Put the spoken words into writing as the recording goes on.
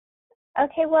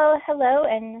Okay, well, hello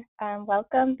and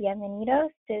welcome, bienvenidos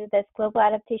to this Global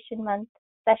Adaptation Month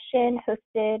session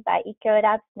hosted by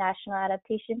EcoAdapt's National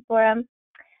Adaptation Forum.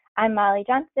 I'm Molly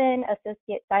Johnson,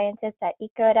 Associate Scientist at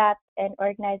EcoAdapt and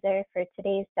organizer for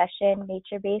today's session,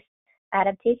 Nature-Based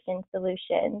Adaptation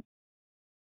Solutions.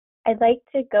 I'd like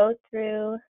to go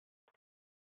through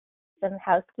some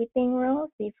housekeeping rules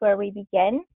before we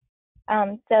begin.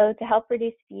 So to help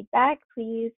reduce feedback,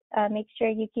 please make sure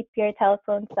you keep your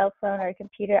telephone, cell phone, or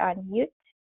computer on mute,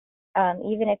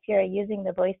 even if you're using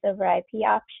the voice over IP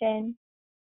option.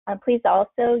 Please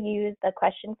also use the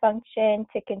question function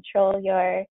to control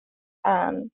your,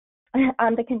 on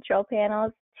the control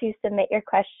panels to submit your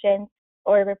questions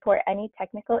or report any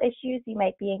technical issues you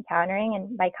might be encountering,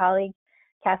 and my colleague,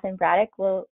 Catherine Braddock,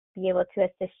 will be able to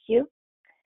assist you.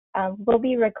 We'll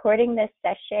be recording this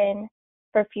session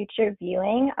for future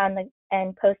viewing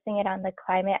and posting it on the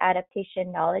Climate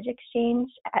Adaptation Knowledge Exchange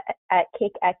at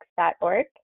cakex.org.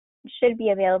 It should be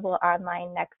available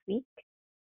online next week.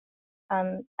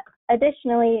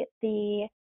 Additionally, the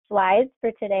slides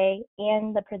for today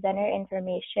and the presenter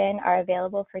information are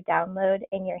available for download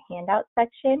in your handout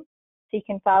section, so you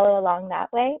can follow along that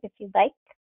way if you'd like.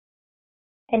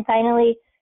 And finally,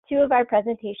 2 of our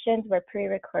presentations were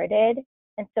pre-recorded,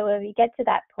 and so when we get to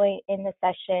that point in the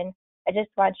session, I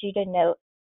just want you to note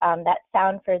that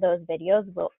sound for those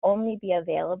videos will only be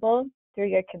available through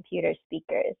your computer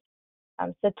speakers.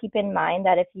 So keep in mind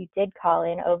that if you did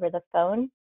call in over the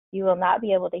phone, you will not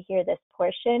be able to hear this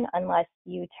portion unless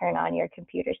you turn on your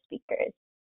computer speakers.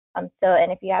 And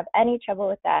if you have any trouble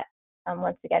with that,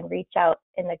 once again, reach out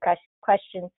in the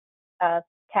questions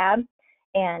tab,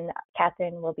 and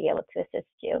Catherine will be able to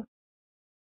assist you.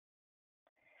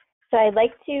 So I'd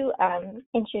like to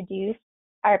introduce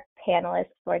our panelists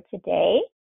for today.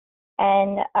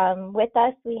 And with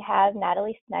us, we have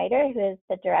Natalie Snyder, who is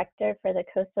the Director for the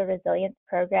Coastal Resilience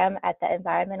Program at the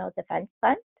Environmental Defense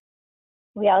Fund.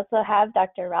 We also have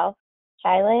Dr. Ralph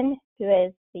Schuylen, who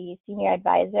is the Senior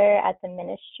Advisor at the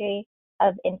Ministry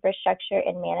of Infrastructure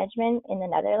and Management in the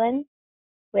Netherlands.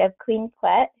 We have Queen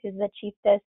Quet, who's the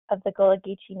Chiefess of the Gullah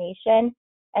Geechee Nation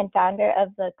and founder of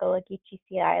the Gullah Geechee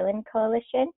Sea Island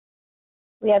Coalition.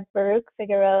 We have Baruch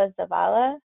Figueroa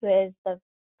Zavala, who is the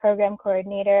Program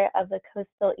Coordinator of the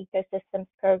Coastal Ecosystems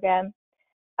Program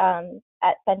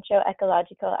at Centro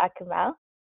Ecologico Akumal.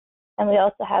 And we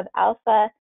also have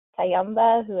Alpha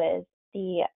Tayomba, who is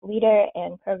the Leader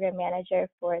and Program Manager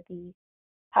for the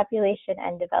Population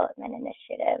and Development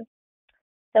Initiative.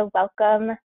 So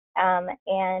welcome,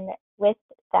 and with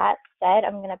that said,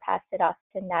 I'm going to pass it off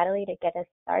to Natalie to get us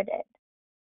started.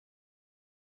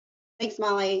 Thanks,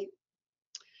 Molly.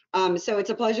 So it's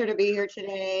a pleasure to be here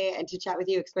today and to chat with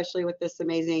you, especially with this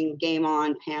amazing Game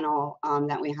On panel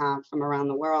that we have from around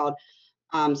the world.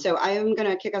 So I am going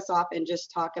to kick us off and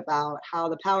just talk about how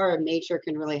the power of nature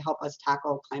can really help us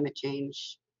tackle climate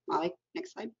change. Molly,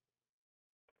 next slide.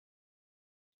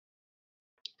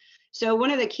 So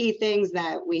one of the key things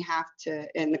that we have to,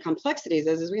 and the complexities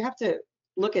is we have to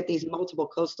look at these multiple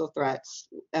coastal threats,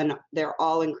 and they're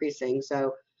all increasing.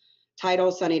 So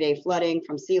tidal sunny day flooding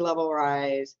from sea level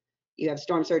rise, you have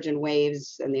storm surge and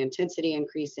waves and the intensity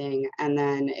increasing, and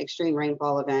then extreme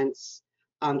rainfall events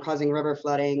causing river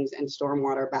floodings and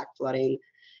stormwater back flooding.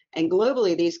 And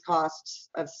globally, these costs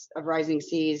of rising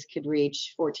seas could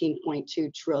reach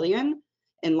 14.2 trillion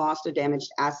in lost or damaged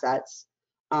assets.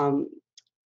 68%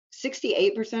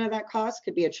 of that cost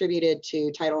could be attributed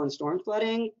to tidal and storm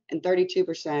flooding, and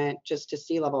 32% just to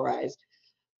sea level rise.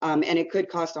 And it could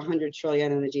cost 100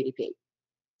 trillion in the GDP.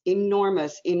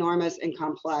 Enormous, enormous and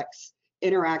complex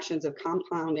interactions of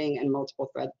compounding and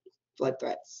multiple flood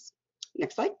threats.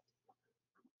 Next slide.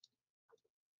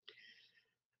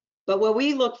 But what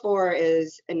we look for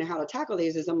is, and how to tackle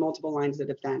these is on multiple lines of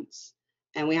defense.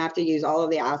 And we have to use all of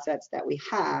the assets that we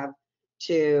have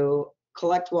to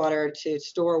collect water, to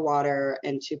store water,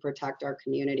 and to protect our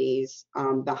communities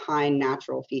behind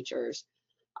natural features.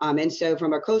 And so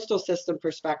from a coastal system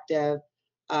perspective,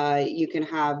 you can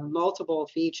have multiple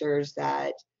features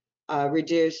that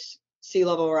reduce sea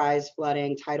level rise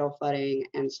flooding, tidal flooding,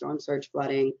 and storm surge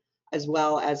flooding, as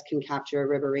well as can capture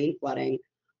riverine flooding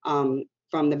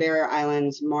from the barrier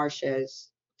islands,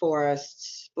 marshes,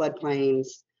 forests, floodplains,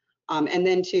 and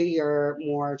then to your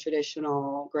more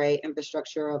traditional gray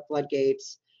infrastructure of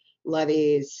floodgates,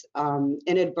 levees,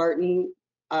 inadvertent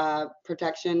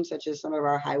protection, such as some of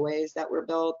our highways that were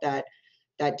built that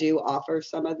do offer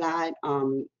some of that,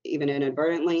 even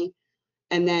inadvertently.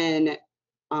 And then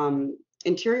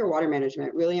interior water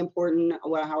management, really important,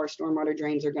 how our stormwater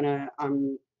drains are gonna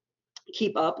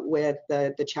keep up with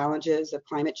the challenges of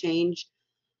climate change.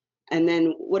 And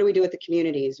then what do we do with the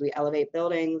communities? We elevate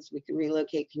buildings, we can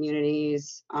relocate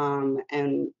communities,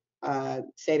 and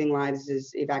saving lives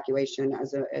is evacuation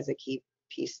as a key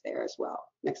piece there as well.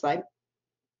 Next slide.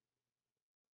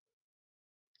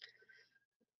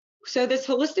 So this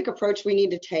holistic approach we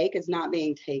need to take is not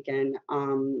being taken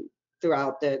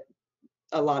throughout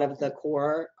a lot of the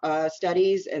core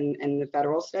studies and the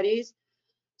federal studies.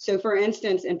 So for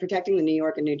instance, in protecting the New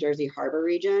York and New Jersey harbor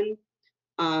region,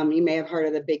 you may have heard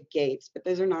of the big gates, but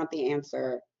those are not the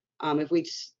answer.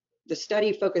 The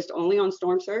study focused only on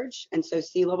storm surge, and so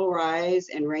sea level rise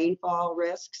and rainfall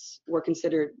risks were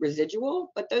considered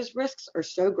residual, but those risks are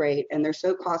so great and they're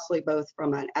so costly both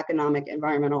from an economic,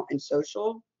 environmental, and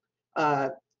social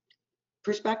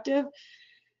perspective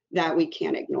that we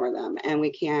can't ignore them, and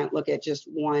we can't look at just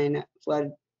one flood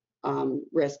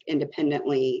risk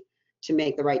independently to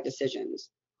make the right decisions.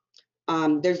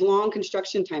 There's long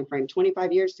construction time frame,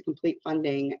 25 years to complete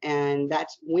funding, and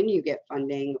that's when you get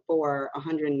funding for a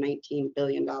 $119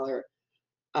 billion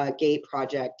gate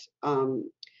project.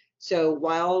 So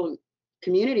while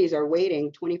communities are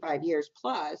waiting 25 years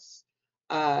plus,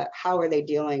 how are they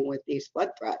dealing with these flood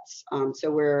threats?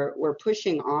 So we're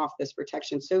pushing off this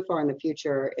protection so far in the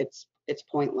future, it's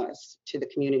pointless to the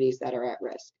communities that are at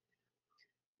risk.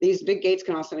 These big gates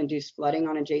can also induce flooding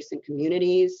on adjacent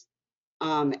communities.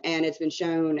 And it's been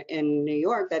shown in New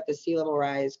York that the sea level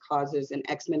rise causes an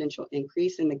exponential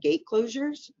increase in the gate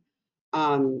closures,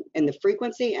 and the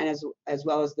frequency, and as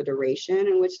well as the duration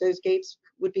in which those gates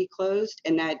would be closed.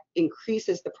 And that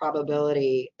increases the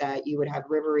probability that you would have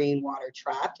riverine water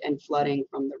trapped and flooding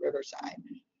from the riverside.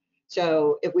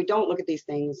 So if we don't look at these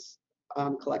things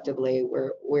collectively,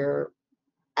 we're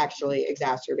actually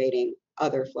exacerbating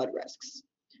other flood risks.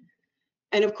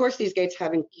 And of course, these gates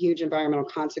having huge environmental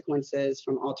consequences,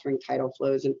 from altering tidal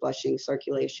flows and flushing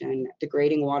circulation,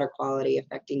 degrading water quality,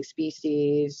 affecting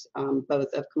species, both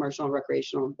of commercial and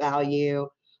recreational value,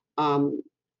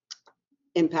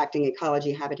 impacting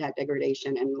ecology, habitat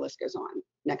degradation, and the list goes on.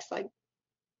 Next slide.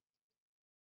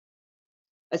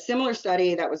 A similar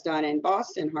study that was done in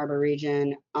Boston Harbor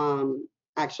region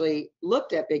actually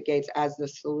looked at big gates as the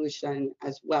solution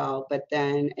as well, but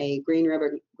then a Green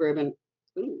Ribbon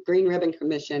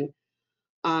Commission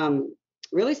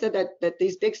really said that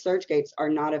these big surge gates are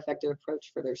not an effective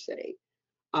approach for their city.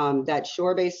 That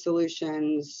shore-based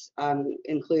solutions,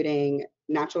 including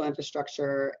natural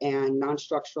infrastructure and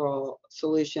non-structural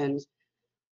solutions,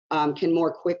 can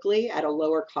more quickly, at a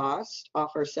lower cost,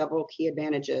 offer several key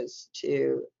advantages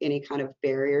to any kind of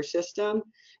barrier system.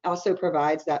 Also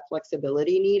provides that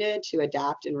flexibility needed to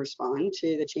adapt and respond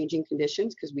to the changing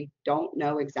conditions, because we don't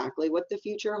know exactly what the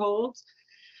future holds.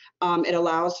 It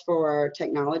allows for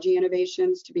technology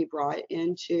innovations to be brought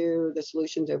into the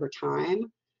solutions over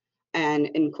time, and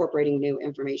incorporating new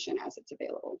information as it's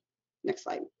available. Next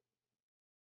slide.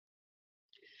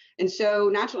 And so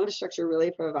natural infrastructure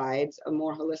really provides a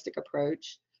more holistic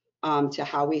approach to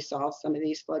how we solve some of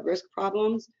these flood risk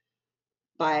problems,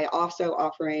 by also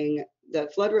offering the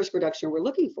flood risk reduction we're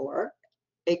looking for.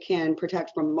 It can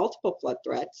protect from multiple flood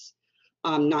threats,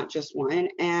 not just one,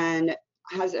 and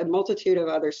has a multitude of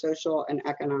other social and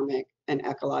economic and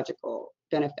ecological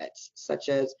benefits, such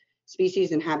as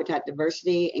species and habitat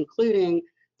diversity, including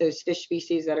those fish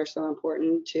species that are so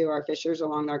important to our fishers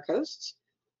along our coasts,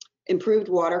 improved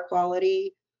water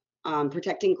quality,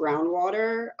 protecting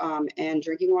groundwater and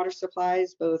drinking water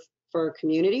supplies, both for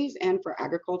communities and for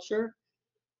agriculture,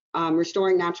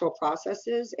 restoring natural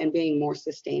processes and being more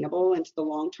sustainable into the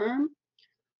long term,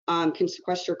 can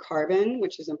sequester carbon,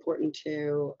 which is important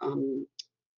to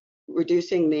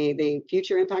reducing the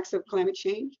future impacts of climate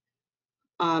change,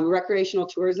 recreational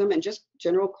tourism, and just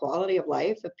general quality of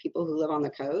life of people who live on the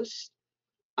coast.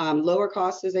 Lower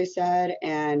costs, as I said,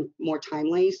 and more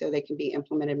timely, so they can be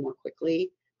implemented more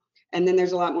quickly. And then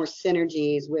there's a lot more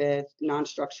synergies with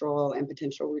non-structural and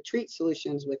potential retreat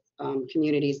solutions with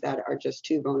communities that are just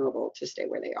too vulnerable to stay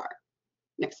where they are.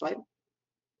 Next slide.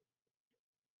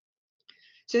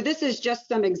 So this is just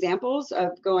some examples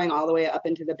of going all the way up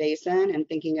into the basin and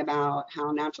thinking about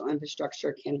how natural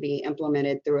infrastructure can be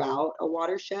implemented throughout a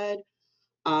watershed.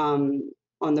 On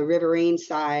the riverine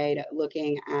side,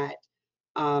 looking at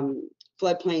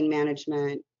floodplain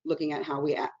management, looking at how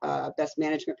we best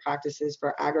management practices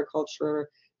for agriculture,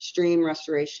 stream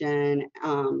restoration.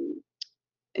 And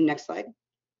next slide.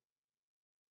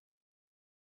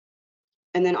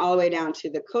 And then all the way down to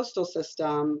the coastal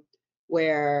system,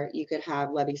 where you could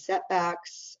have levee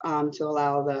setbacks to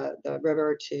allow the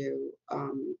river to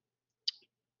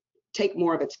take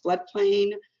more of its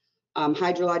floodplain,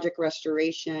 hydrologic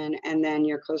restoration, and then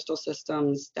your coastal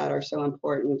systems that are so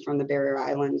important from the barrier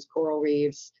islands, coral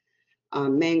reefs,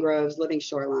 mangroves, living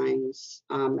shorelines,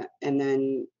 and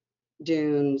then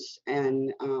dunes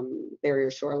and barrier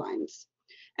shorelines.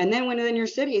 And then when in your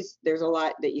cities, there's a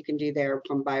lot that you can do there,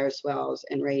 from bioswales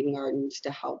and rain gardens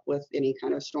to help with any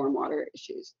kind of stormwater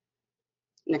issues.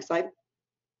 Next slide.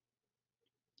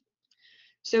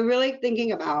 So really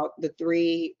thinking about the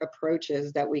three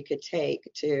approaches that we could take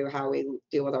to how we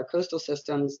deal with our coastal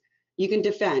systems. You can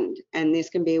defend, and this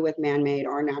can be with man-made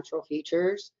or natural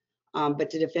features, but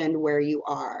to defend where you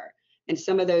are. And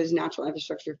some of those natural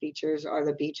infrastructure features are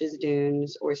the beaches,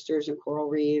 dunes, oysters and coral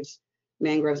reefs,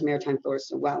 mangroves, maritime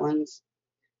forests, and wetlands.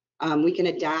 We can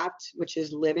adapt, which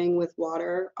is living with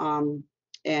water,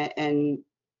 and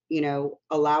you know,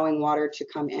 allowing water to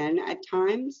come in at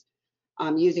times,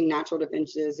 using natural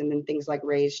defenses, and then things like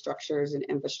raised structures and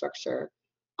infrastructure.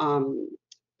 And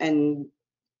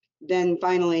then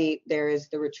finally, there is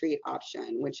the retreat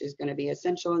option, which is going to be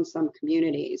essential in some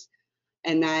communities.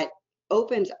 And that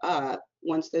opens up,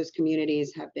 once those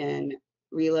communities have been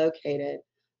relocated,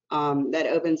 that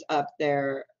opens up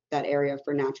that area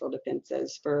for natural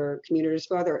defenses for communities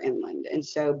further inland. And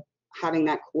so having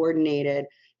that coordinated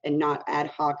and not ad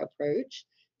hoc approach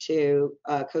to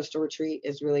coastal retreat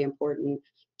is really important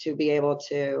to be able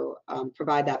to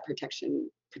provide that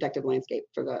protective landscape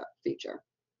for the future.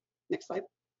 Next slide.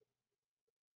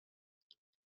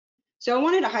 So I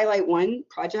wanted to highlight one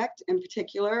project in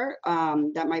particular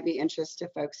that might be interest to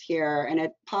folks here, and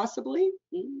it possibly,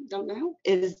 don't know,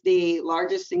 is the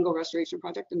largest single restoration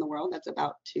project in the world that's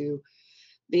about to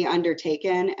be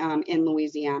undertaken in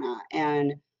Louisiana.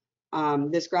 And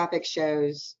this graphic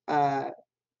shows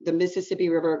the Mississippi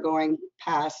River going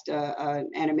past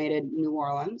animated New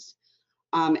Orleans,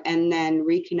 and then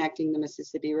reconnecting the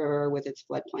Mississippi River with its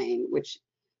floodplain, which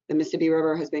the Mississippi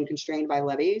River has been constrained by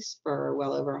levees for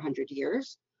well over 100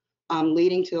 years,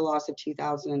 leading to the loss of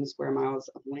 2,000 square miles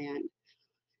of land.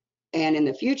 And in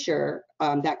the future,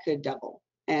 that could double.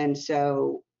 And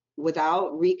so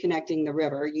without reconnecting the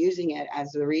river, using it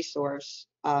as the resource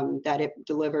that it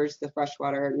delivers the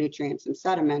freshwater nutrients and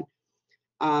sediment,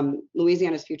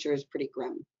 Louisiana's future is pretty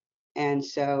grim. And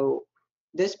so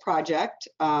this project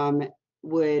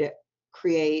would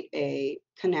create a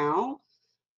canal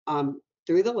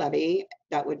through the levee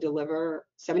that would deliver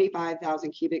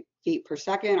 75,000 cubic feet per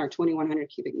second, or 2,100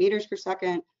 cubic meters per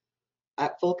second,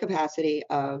 at full capacity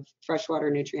of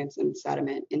freshwater nutrients and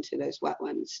sediment into those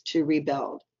wetlands to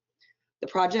rebuild. The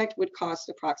project would cost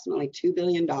approximately $2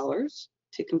 billion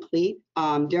to complete.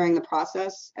 During the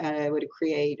process, it would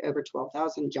create over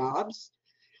 12,000 jobs,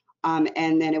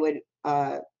 and then it would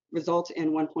result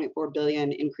in 1.4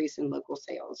 billion increase in local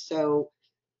sales. So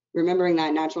remembering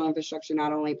that natural infrastructure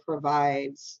not only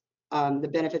provides the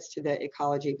benefits to the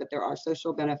ecology, but there are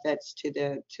social benefits to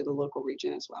the local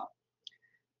region as well.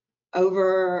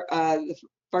 Over the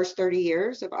first 30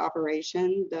 years of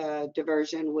operation, the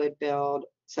diversion would build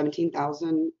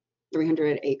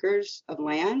 17,300 acres of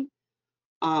land,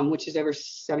 which is over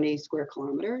 70 square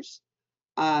kilometers,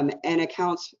 and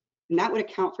that would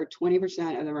account for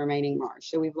 20% of the remaining marsh.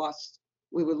 So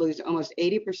we would lose almost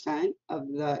 80% of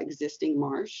the existing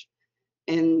marsh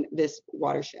in this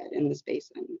watershed, in this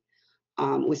basin,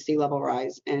 with sea level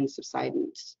rise and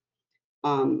subsidence.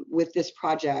 With this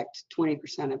project,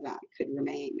 20% of that could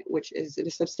remain, which is a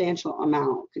substantial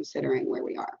amount considering where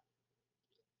we are.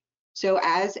 So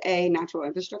as a natural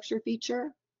infrastructure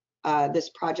feature, this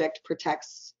project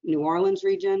protects New Orleans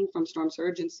region from storm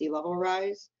surge and sea level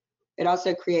rise. It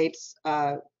also creates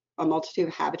a multitude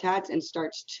of habitats and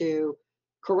starts to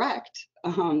correct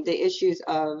the issues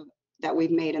that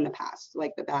we've made in the past,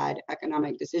 like the bad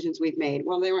economic decisions we've made.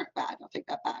 Well, they weren't bad, I'll take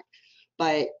that back.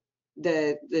 But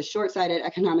the short-sighted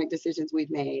economic decisions we've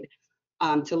made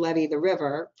to levee the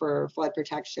river for flood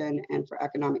protection and for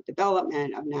economic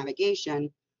development of navigation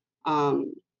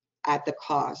at the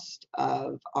cost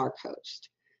of our coast.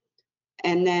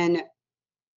 And then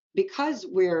because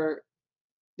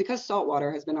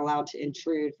saltwater has been allowed to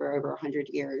intrude for over 100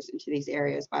 years into these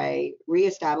areas, by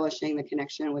reestablishing the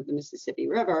connection with the Mississippi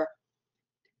River,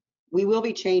 we will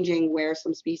be changing where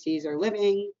some species are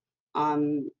living,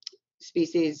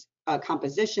 species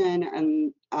composition,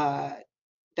 and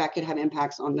that could have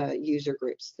impacts on the user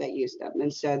groups that use them.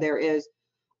 And so there is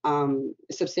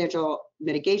substantial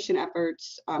mitigation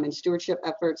efforts and stewardship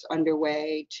efforts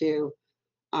underway to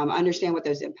understand what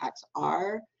those impacts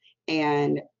are,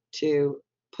 and to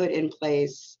put in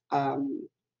place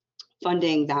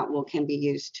funding that can be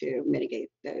used to mitigate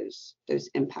those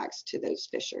impacts to those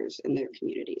fishers and their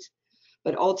communities.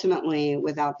 But ultimately,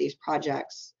 without these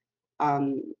projects,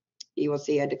 You will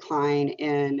see a decline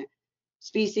in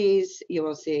species, you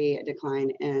will see a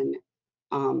decline in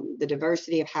the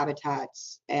diversity of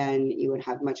habitats, and you would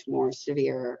have much more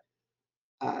severe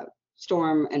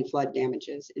storm and flood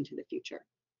damages into the future.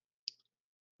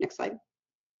 Next slide.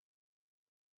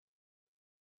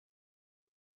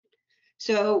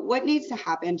 So what needs to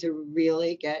happen to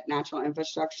really get natural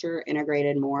infrastructure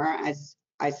integrated more? As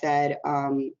I said,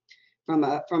 from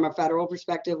a federal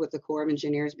perspective, with the Corps of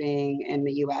Engineers being in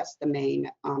the US, the main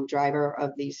driver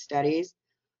of these studies,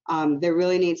 there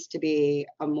really needs to be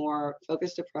a more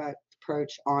focused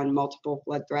approach on multiple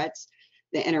flood threats,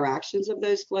 the interactions of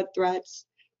those flood threats,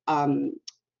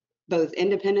 both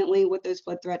independently what those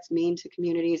flood threats mean to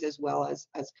communities, as well as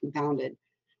compounded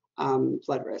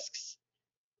flood risks.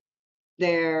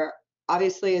 There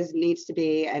obviously needs to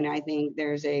be, and I think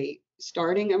there's a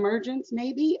starting emergence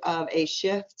maybe of a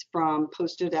shift from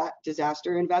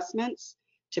post-disaster investments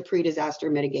to pre-disaster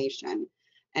mitigation.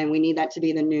 And we need that to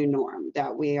be the new norm,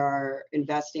 that we are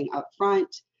investing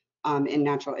upfront in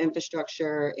natural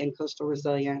infrastructure, in coastal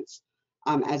resilience,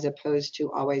 as opposed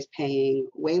to always paying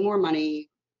way more money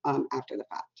after the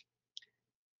fact.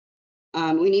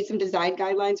 We need some design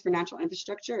guidelines for natural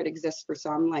infrastructure. It exists for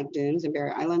some, like dunes and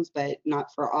barrier islands, but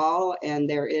not for all. And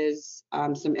there is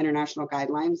some international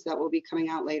guidelines that will be coming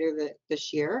out later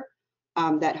this year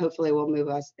that hopefully will move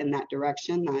us in that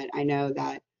direction, that I know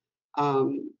that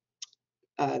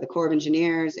the Corps of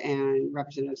Engineers and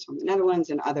representatives from the Netherlands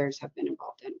and others have been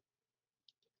involved in.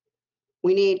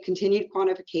 We need continued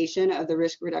quantification of the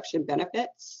risk reduction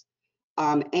benefits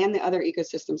and the other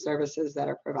ecosystem services that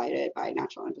are provided by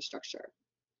natural infrastructure.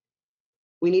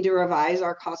 We need to revise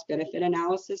our cost-benefit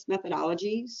analysis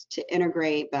methodologies to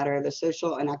integrate better the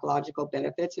social and ecological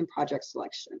benefits in project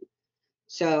selection.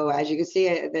 So as you can see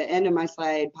at the end of my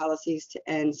slide, policies to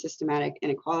end systematic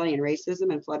inequality and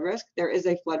racism and flood risk, there is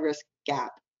a flood risk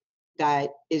gap that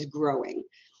is growing.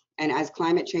 And as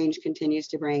climate change continues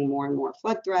to bring more and more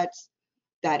flood threats,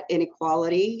 that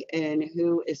inequality in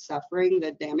who is suffering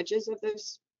the damages of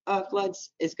those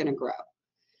floods is going to grow.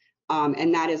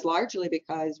 And that is largely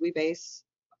because we base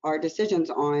our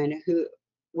decisions on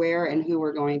where and who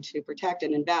we're going to protect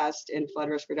and invest in flood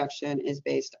risk reduction is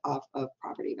based off of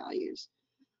property values.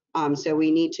 So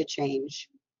we need to change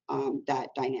that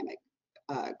dynamic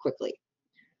quickly.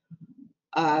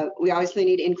 We obviously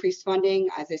need increased funding,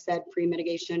 as I said,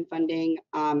 pre-mitigation funding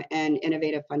and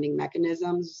innovative funding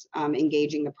mechanisms,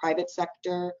 engaging the private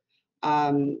sector,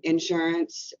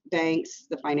 insurance, banks,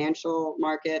 the financial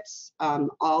markets,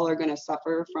 all are going to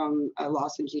suffer from a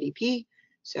loss in GDP.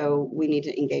 So we need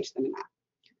to engage them in that.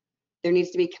 There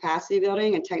needs to be capacity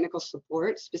building and technical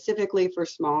support, specifically for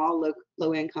small,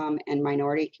 low income and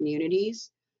minority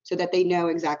communities, so that they know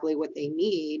exactly what they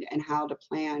need and how to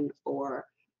plan for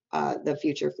the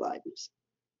future floods.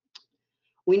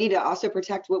 We need to also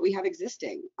protect what we have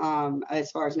existing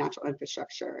as far as natural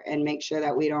infrastructure and make sure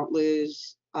that we don't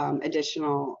lose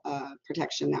additional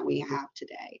protection that we have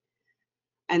today.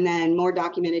 And then more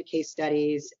documented case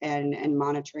studies and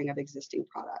monitoring of existing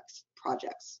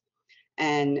projects.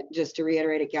 And just to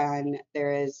reiterate again,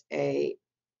 there is a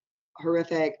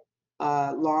horrific,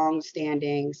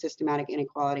 long-standing systematic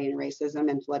inequality and racism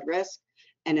and flood risk,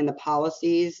 and in the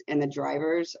policies and the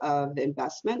drivers of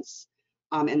investments,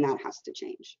 and that has to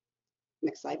change.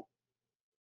 Next slide.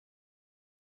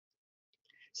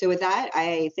 So with that,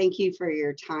 I thank you for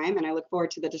your time, and I look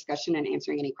forward to the discussion and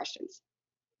answering any questions.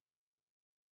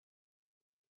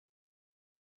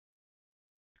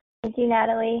 Thank you,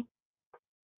 Natalie.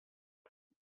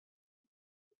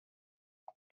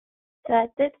 So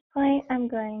at this point, I'm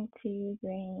going to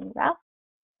bring Ralph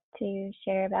to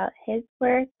share about his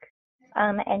work.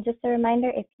 And just a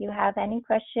reminder, if you have any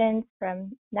questions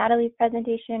from Natalie's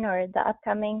presentation or the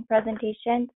upcoming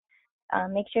presentations,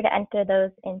 make sure to enter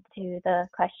those into the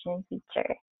question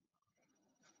feature.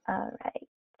 All right,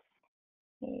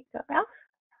 here you go, Ralph.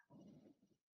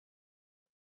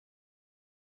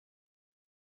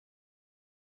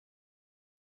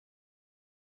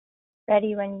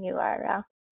 Ready when you are, Ralph.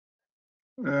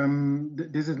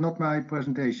 This is not my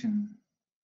presentation.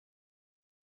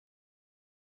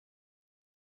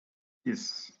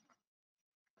 Yes,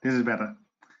 this is better.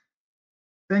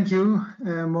 Thank you,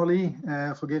 Molly,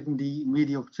 for giving me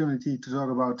the opportunity to talk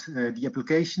about the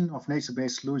application of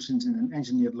nature-based solutions in an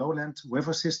engineered lowland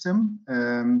river system.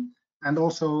 And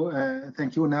also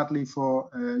thank you, Natalie, for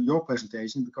your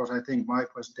presentation, because I think my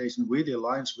presentation really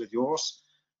aligns with yours.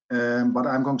 But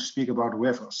I'm going to speak about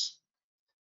rivers.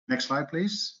 Next slide,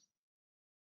 please.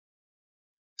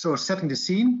 So setting the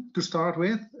scene to start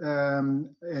with,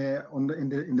 in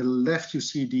the left you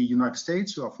see the United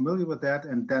States, you are familiar with that,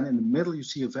 and then in the middle you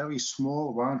see a very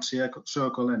small round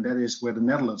circle, and that is where the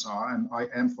Netherlands are, and I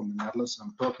am from the Netherlands.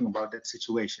 I'm talking about that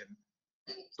situation.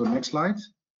 So next slide.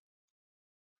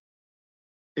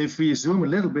 If we zoom a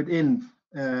little bit in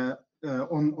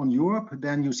on Europe,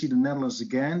 then you see the Netherlands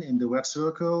again in the red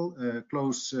circle,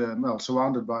 well,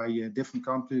 surrounded by different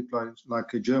countries like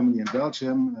Germany and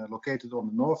Belgium, located on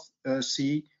the North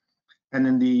Sea. And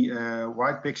in the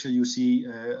white picture, you see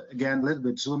again a little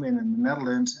bit zoom in the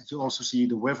Netherlands, and you also see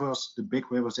the rivers, the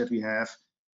big rivers that we have,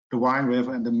 the Rhine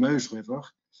River and the Meuse River.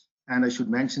 And I should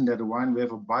mention that the Rhine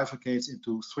River bifurcates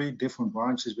into 3 different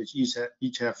branches, which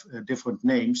each have different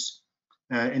names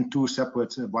in 2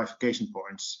 separate bifurcation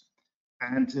points.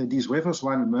 And these rivers,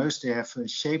 Rhine and Meuse, they have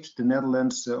shaped the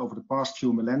Netherlands over the past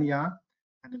few millennia.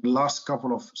 And in the last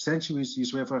couple of centuries,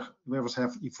 these rivers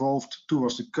have evolved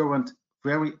towards the current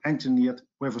very engineered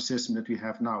river system that we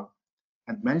have now.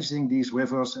 And managing these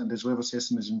rivers and this river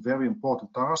system is a very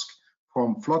important task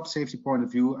from flood safety point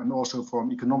of view and also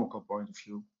from economical point of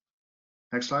view.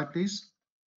 Next slide, please.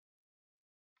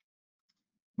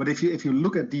 But if you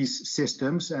look at these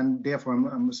systems, and therefore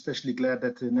I'm especially glad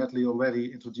that Natalie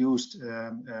already introduced,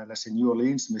 let's say, New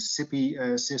Orleans,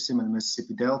 Mississippi system and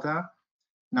Mississippi Delta.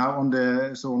 Now on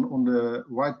the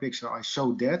right picture, I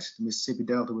showed that, the Mississippi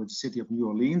Delta with the city of New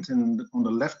Orleans, and on the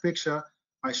left picture,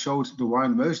 I showed the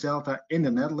Rhine-Meuse Delta in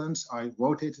the Netherlands. I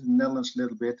rotated the Netherlands a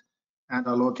little bit, and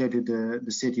I located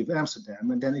the city of Amsterdam.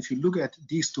 And then if you look at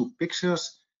these 2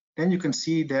 pictures, then you can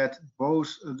see that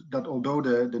although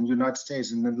the United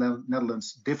States and the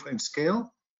Netherlands differ in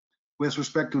scale, with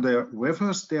respect to their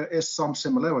rivers, there is some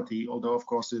similarity, although of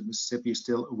course the Mississippi is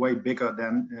still way bigger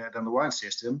than the Rhine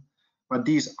system. But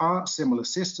these are similar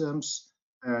systems.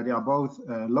 They are both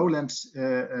lowland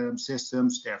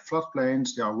systems, they are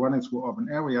floodplains, they are running through urban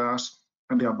areas,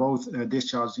 and they are both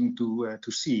discharging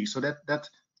to sea. So that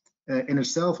in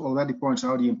itself already points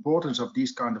out the importance of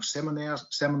these kind of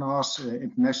seminars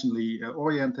internationally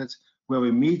oriented, where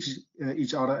we meet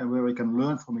each other and where we can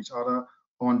learn from each other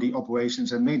on the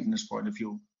operations and maintenance point of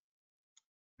view.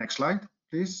 Next slide,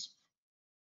 please.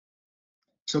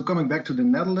 So coming back to the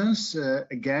Netherlands,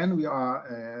 again, we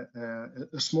are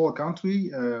a small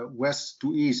country. West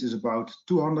to east is about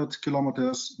 200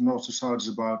 kilometers, north to south is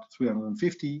about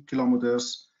 350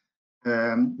 kilometers.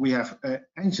 We have an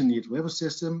engineered river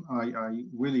system. I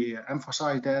really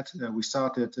emphasize that. We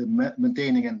started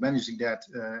maintaining and managing that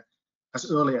as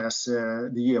early as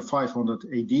the year 500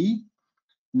 AD.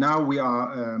 Now we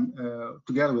are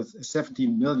together with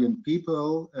 17 million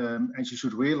people, and you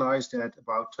should realize that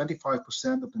about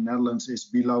 25% of the Netherlands is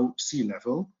below sea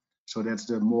level. So that's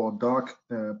the more dark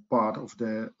part of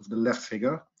the left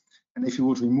figure. And if you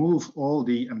would remove all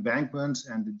the embankments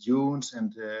and the dunes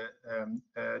and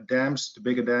the dams, the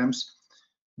bigger dams,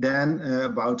 then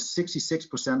about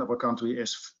 66% of our country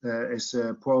is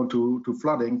prone to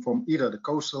flooding from either the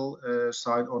coastal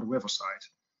side or the river side.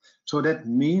 So that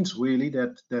means really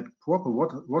that proper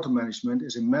water management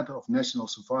is a matter of national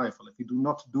survival. If we do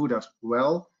not do that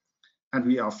well, and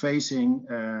we are facing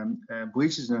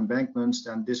breaches and embankments,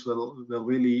 then this will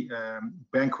really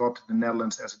bankrupt the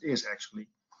Netherlands as it is actually.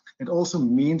 It also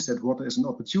means that water is an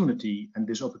opportunity, and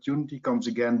this opportunity comes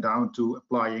again down to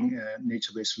applying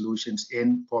nature-based solutions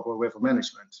in proper river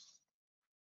management.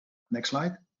 Next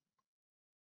slide.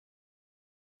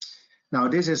 Now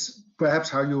this is perhaps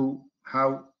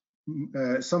how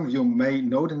some of you may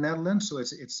know the Netherlands. So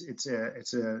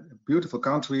it's a beautiful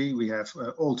country. We have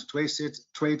old trade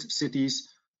cities.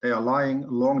 They are lying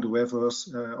along the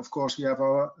rivers. Of course, we have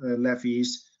our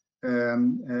levees,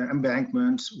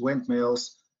 embankments,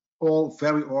 windmills, all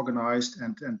very organized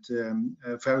and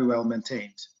very well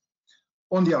maintained.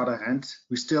 On the other hand,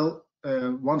 we still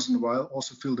once in a while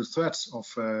also feel the threats of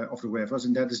the rivers,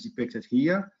 and that is depicted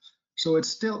here. So it's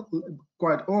still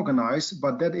quite organized,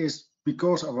 but that is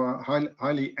because of a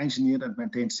highly engineered and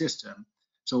maintained system.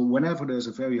 So whenever there's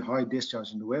a very high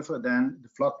discharge in the river, then the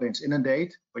floodplains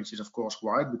inundate, which is of course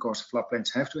right, because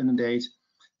floodplains have to inundate,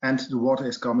 and the water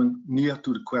is coming near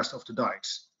to the crest of the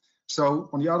dikes. So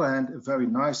on the other hand, a very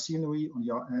nice scenery,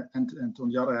 and on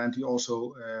the other hand, you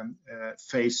also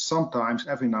face sometimes,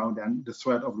 every now and then, the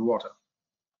threat of the water.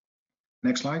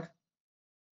 Next slide.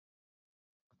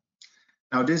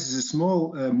 Now this is a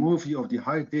small movie of the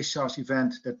high discharge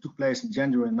event that took place in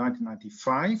January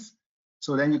 1995.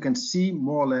 So then you can see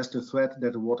more or less the threat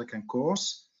that the water can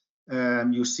cause.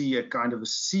 You see a kind of a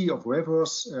sea of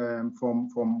rivers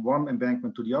from one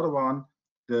embankment to the other one.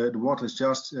 the water is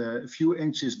just a few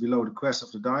inches below the crest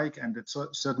of the dike, and at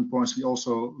certain points we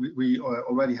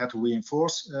already had to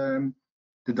reinforce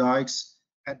the dikes.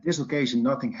 At this occasion,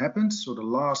 nothing happened. So the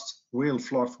last real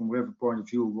flood from river point of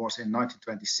view was in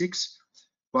 1926.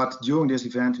 But during this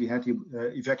event, we had to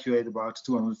evacuate about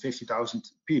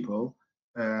 250,000 people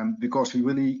because we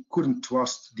really couldn't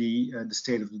trust the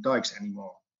state of the dikes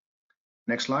anymore.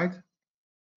 Next slide.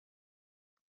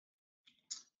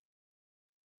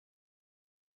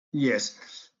 Yes.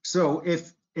 So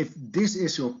if this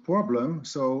is your problem,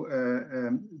 so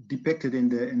depicted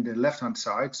in the left-hand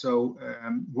side, so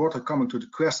water coming to the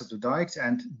crest of the dikes,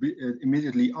 and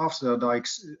immediately after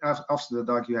the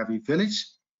dike you have a village,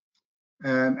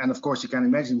 and of course you can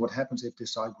imagine what happens if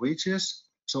this dike breaches.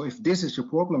 So if this is your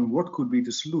problem, what could be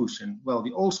the solution? Well,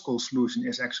 the old school solution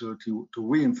is actually to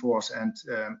reinforce and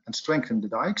strengthen the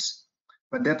dikes.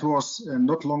 But that was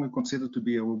not longer considered to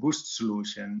be a robust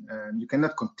solution. You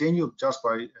cannot continue just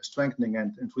by strengthening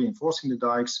and reinforcing the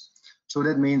dikes. So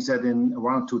that means that in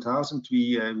around 2000,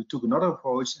 we took another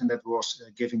approach, and that was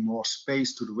giving more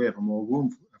space to the river, more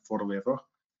room for the river.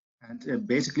 And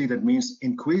basically that means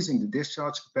increasing the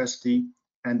discharge capacity,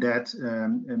 and that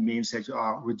means that you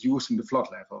are reducing the flood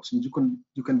levels. And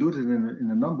you can do that in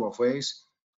a number of ways.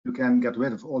 You can get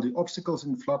rid of all the obstacles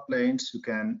in the floodplains. You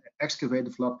can excavate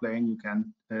the floodplain. You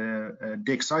can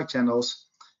dig side channels.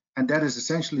 And that is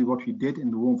essentially what we did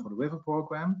in the Room for the River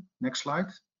program. Next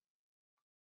slide.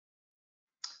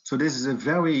 So this is a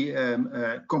very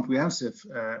comprehensive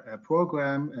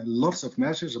program. Lots of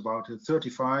measures, about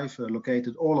 35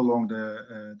 located all along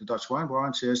the Dutch wine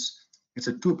branches. It's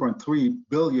a 2.3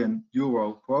 billion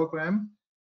euro program.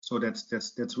 So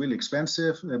that's really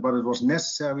expensive, but it was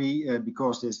necessary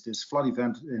because this flood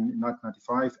event in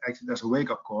 1995 acted as a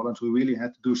wake-up call, and we really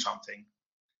had to do something.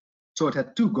 So it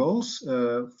had two goals.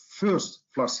 First,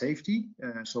 flood safety.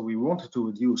 So we wanted to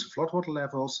reduce floodwater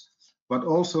levels, but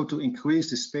also to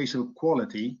increase the spatial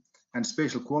quality. And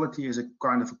spatial quality is a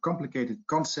kind of a complicated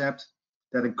concept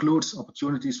that includes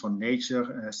opportunities for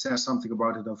nature, says something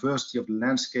about the diversity of the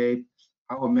landscape,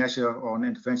 how a measure or an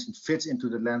intervention fits into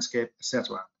the landscape,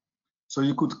 etc. So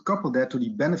you could couple that to the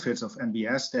benefits of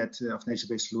NBS, of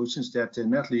nature-based solutions, that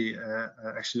Natalie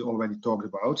actually already talked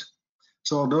about.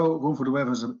 So although Room for the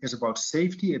River is about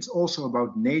safety, it's also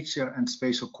about nature and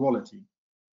spatial quality.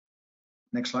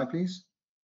 Next slide, please.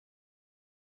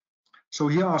 So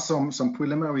here are some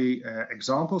preliminary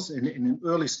examples in an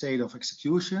early state of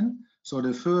execution. So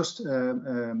the first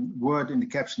word in the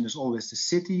caption is always the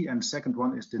city, and the second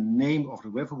one is the name of the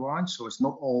river branch. So it's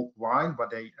not all wine, but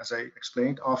they, as I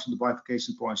explained, after the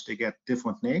bifurcation points, they get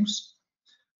different names.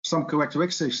 Some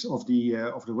characteristics of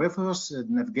the rivers. The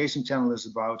navigation channel is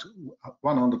about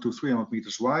 100 to 300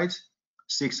 meters wide,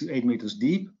 6 to 8 meters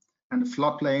deep. And the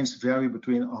floodplains vary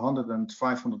between 100 and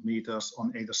 500 meters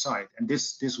on either side. And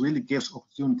this really gives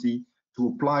opportunity to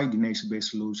apply the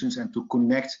nature-based solutions and to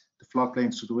connect the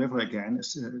floodplains to the river again,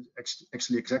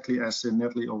 actually exactly as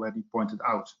Natalie already pointed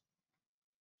out.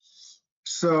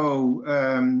 So,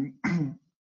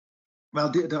 well,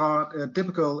 there are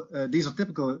these are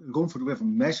typical Room for the River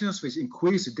measures which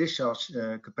increase the discharge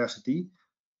capacity.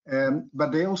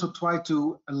 But they also try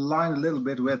to align a little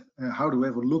bit with how the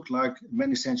river looked like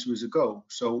many centuries ago.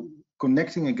 So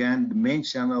connecting again the main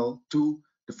channel to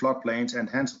the floodplains, and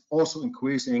hence also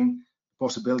increasing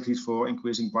possibilities for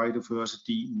increasing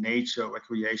biodiversity, nature,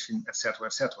 recreation, etc.,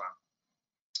 etc.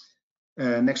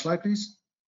 Next slide, please.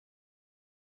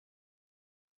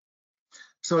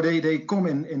 So they come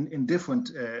in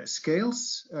different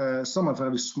scales. Some are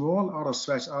very small, others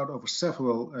stretch out over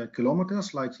several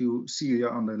kilometers, like you see here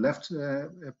on the left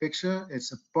picture.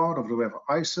 It's a part of the River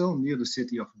IJssel near the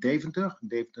city of Deventer.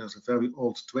 Deventer is a very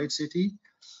old trade city.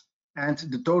 And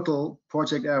the total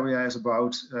project area is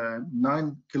about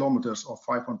 9 kilometers or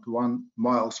 5.1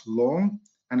 miles long,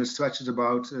 and it stretches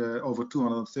about over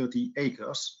 230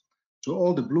 acres. So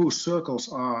all the blue circles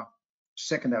are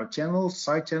secondary channels,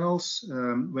 side channels,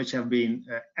 which have been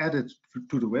added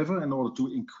to the river in order to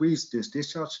increase this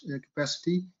discharge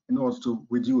capacity, in order to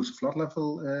reduce flood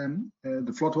level,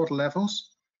 the floodwater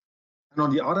levels. And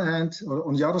on the other hand,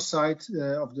 on the other side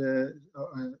of the,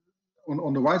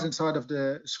 on the right hand side of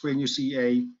the screen, you see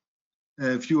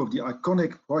a view of the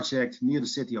iconic project near the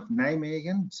city of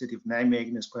Nijmegen. The city of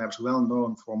Nijmegen is perhaps well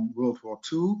known from World War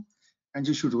II. And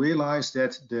you should realize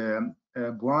that the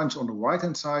branch on the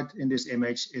right-hand side in this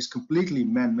image is completely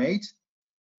man-made.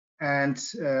 And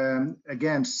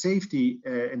again, safety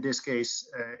in this case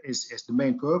is the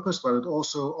main purpose, but it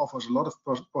also offers a lot of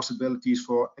possibilities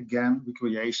for, again,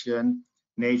 recreation,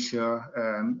 nature,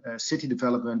 city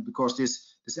development, because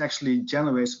this actually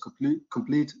generates a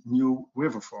complete new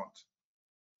riverfront.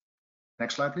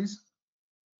 Next slide, please.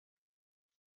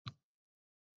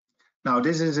 Now,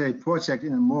 this is a project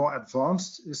in a more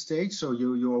advanced stage, so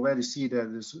you already see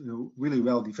that it's really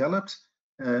well developed.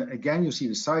 Again, you see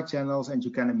the side channels, and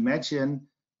you can imagine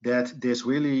that this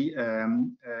really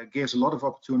gives a lot of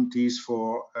opportunities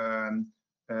for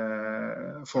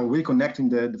reconnecting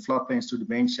the floodplains to the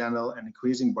main channel and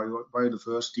increasing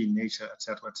biodiversity, nature,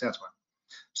 etc., etc.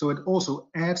 So it also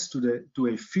adds to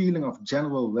a feeling of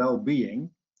general well-being.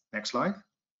 Next slide.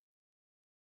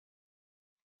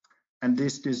 And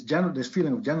this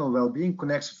feeling of general well-being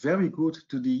connects very good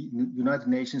to the United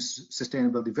Nations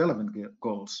Sustainable Development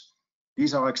Goals.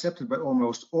 These are accepted by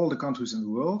almost all the countries in the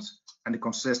world, and they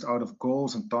consist out of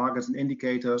goals and targets and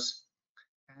indicators.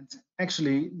 And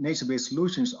actually, nature-based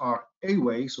solutions are a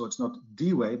way, so it's not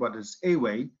the way, but it's a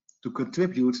way to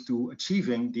contribute to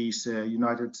achieving these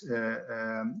United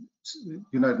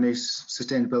Nations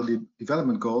Sustainable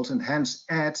Development Goals, and hence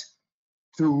add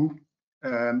to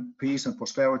peace and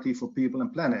prosperity for people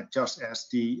and planet, just as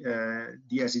the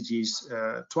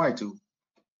SDGs try to.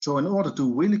 So in order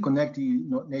to really connect the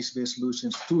nature-based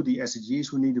solutions to the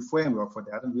SDGs, we need a framework for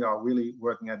that, and we are really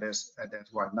working at that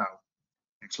right now.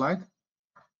 Next slide.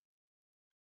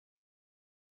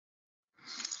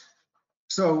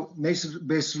 So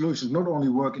nature-based solutions not only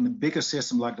work in a bigger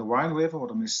system like the Rhine River or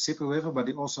the Mississippi River, but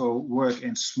they also work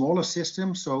in smaller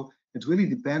systems. So it really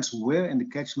depends where in the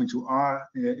catchment you are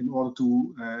in order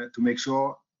to make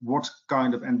sure what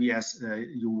kind of NBS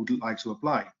you would like to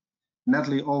apply.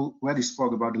 Natalie already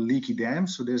spoke about the leaky dam.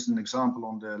 So there's an example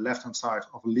on the left-hand side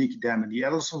of a leaky dam in the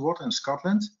Ellison Water in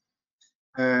Scotland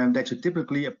that you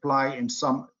typically apply in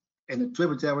a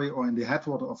tributary or in the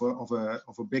headwater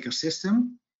of a bigger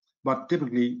system, but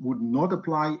typically would not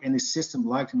apply in a system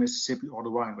like the Mississippi or the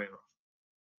Rhine River.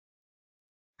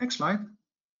 Next slide.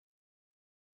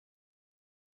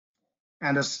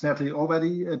 And as Natalie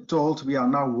already told, we are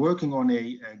now working on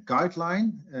a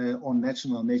guideline on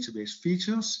national nature-based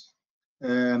features.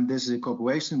 This is a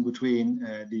cooperation between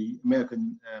the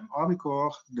American Army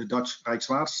Corps, the Dutch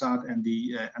Rijkswaterstaat, and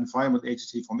the Environment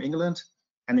Agency from England.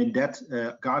 And in that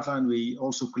guideline, we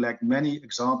also collect many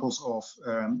examples of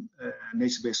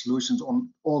nature-based solutions on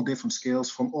all different scales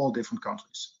from all different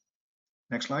countries.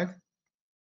 Next slide.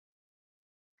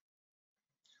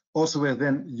 Also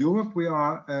within Europe, we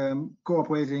are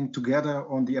cooperating together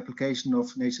on the application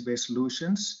of nature-based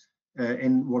solutions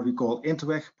in what we call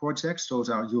Interreg projects. Those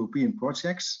are European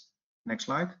projects. Next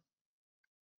slide.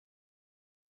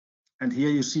 And here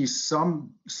you see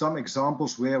some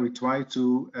examples where we try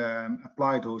to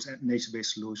apply those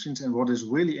nature-based solutions. And what is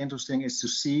really interesting is to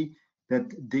see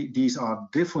that these are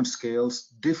different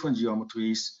scales, different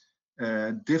geometries,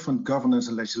 different governance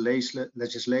and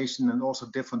legislation, and also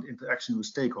different interaction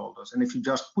with stakeholders. And if you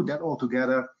just put that all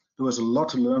together, there is a lot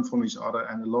to learn from each other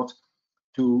and a lot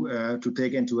to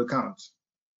take into account.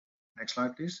 Next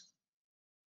slide, please.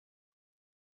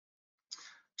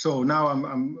 So now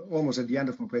I'm almost at the end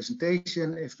of my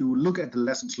presentation. If you look at the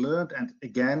lessons learned, and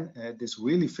again, this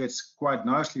really fits quite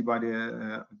nicely by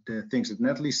the things that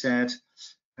Natalie said.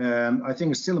 I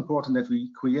think it's still important that we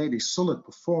create a solid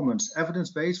performance evidence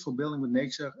base for building with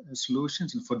nature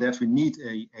solutions. And for that, we need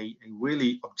a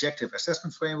really objective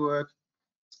assessment framework.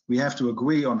 We have to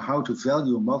agree on how to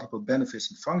value multiple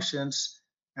benefits and functions.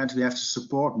 And we have to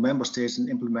support member states in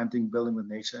implementing building with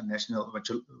nature and national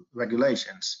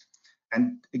regulations.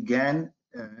 And again,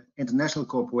 international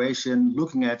cooperation,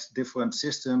 looking at different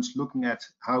systems, looking at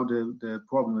how the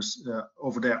problems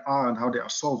over there are and how they are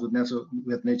solved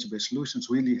with nature-based solutions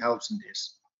really helps in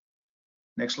this.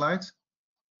 Next slide.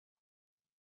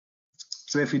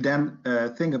 So if we then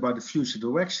think about the future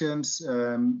directions,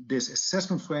 this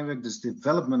assessment framework, this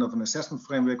development of an assessment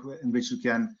framework in which you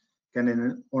can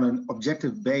on an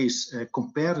objective base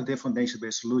compare the different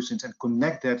nature-based solutions and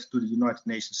connect that to the United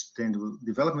Nations Sustainable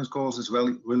Development Goals is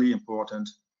really important.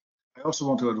 I also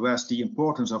want to address the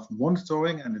importance of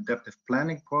monitoring and adaptive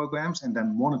planning programs, and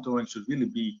then monitoring should really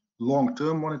be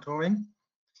long-term monitoring.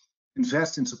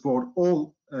 Invest in support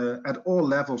at all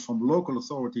levels from local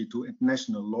authority to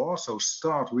international law, so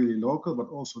start really local, but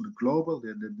also the global,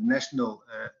 the national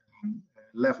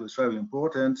level is very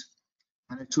important.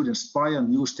 And it should inspire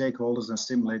new stakeholders and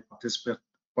stimulate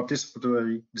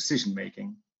participatory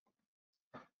decision-making.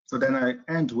 So then I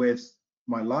end with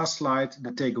my last slide,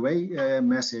 the takeaway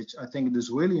message. I think it is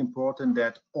really important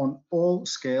that on all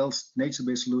scales,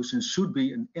 nature-based solutions should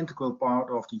be an integral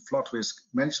part of the flood risk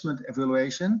management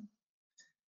evaluation.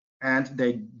 and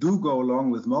they do go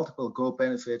along with multiple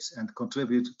co-benefits and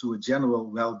contribute to a general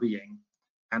well-being.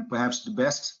 And perhaps the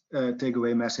best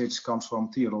takeaway message comes from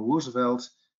Theodore Roosevelt.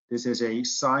 This is a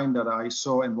sign that I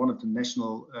saw in one of the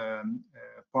national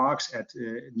parks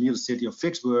near the city of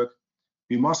Vicksburg.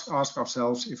 We must ask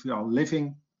ourselves if we are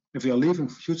leaving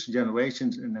future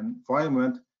generations in an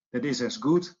environment that is as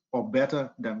good or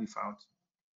better than we found.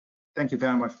 Thank you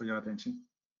very much for your attention.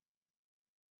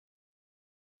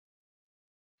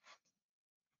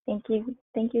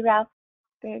 Thank you, Ralph,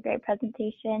 for your great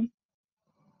presentation.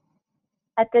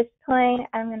 At this point,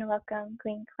 I'm going to welcome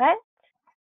Queen Quet.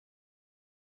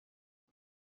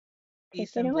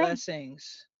 Peace and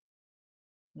blessings.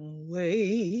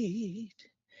 Wade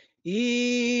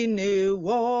in the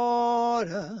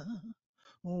water,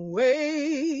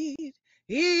 wade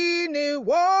in the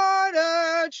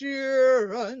water,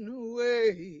 children,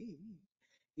 wade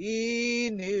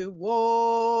in the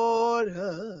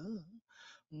water.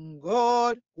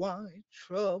 God, why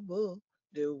trouble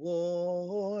the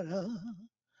water?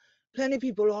 Plenty of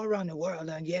people all around the world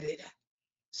don't get it.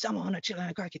 Some on the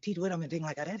children crack your teeth with them and things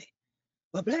like that.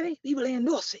 But plenty people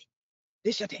endorse it.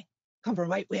 This your thing. Come from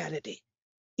right where they did.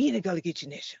 In the Gullah Geechee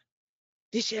Nation.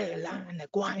 This your line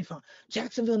that going from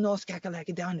Jacksonville, North Carolina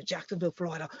down to Jacksonville,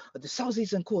 Florida, or the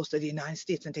southeastern coast of the United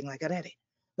States and things like that.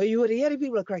 But you would hear the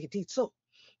people that crack your teeth so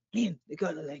in the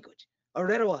Gullah language. Or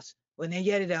that was when they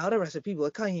hear the other rest of people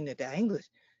are coming in their English.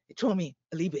 They told me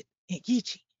a little bit in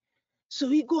Geechee. So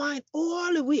we going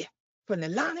all the way from the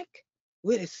Atlantic,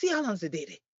 where the Sea Islands did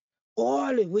it,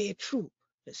 all the way through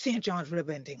the St. John's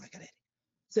River and things like that.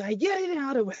 So I get it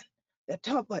out of it. They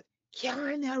talk about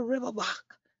carrying that river back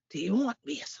to you want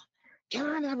basin.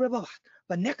 Carrying that river back,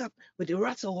 but neck up with the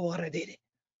rest of the water did it.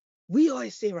 We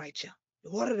always say right here,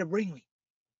 the water to bring me,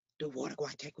 the water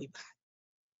going to take me back.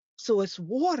 So it's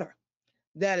water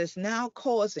that is now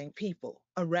causing people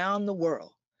around the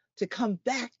world to come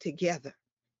back together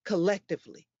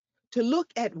collectively, to look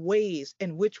at ways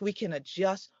in which we can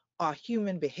adjust our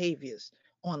human behaviors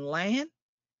on land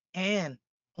and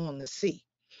on the sea.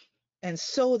 And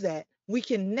so that we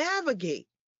can navigate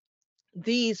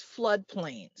these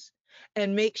floodplains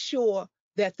and make sure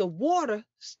that the water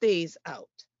stays out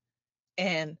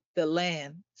and the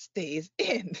land stays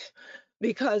in.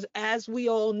 Because as we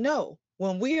all know,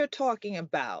 when we are talking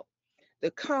about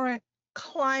the current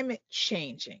climate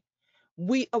changing,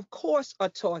 we of course are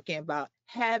talking about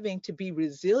having to be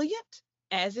resilient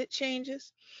as it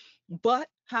changes. But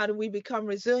how do we become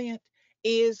resilient?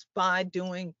 Is by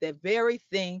doing the very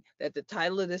thing that the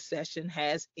title of this session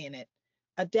has in it,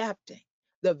 adapting.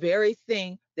 The very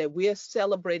thing that we are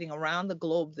celebrating around the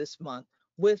globe this month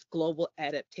with Global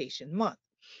Adaptation Month.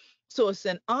 So it's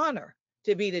an honor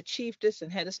to be the chiefess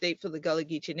and head of state for the Gullah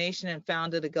Geechee Nation and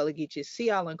founder of the Gullah Geechee Sea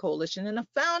Island Coalition and a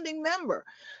founding member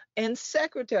and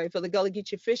secretary for the Gullah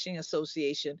Geechee Fishing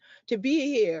Association to be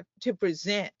here to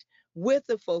present with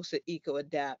the folks at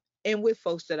EcoAdapt and with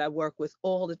folks that I work with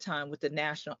all the time with the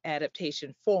National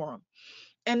Adaptation Forum,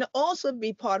 and to also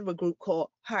be part of a group called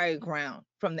Higher Ground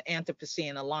from the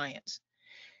Anthropocene Alliance.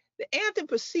 The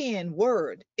Anthropocene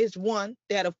word is one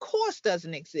that of course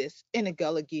doesn't exist in the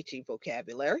Gullah Geechee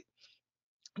vocabulary,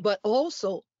 but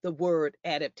also the word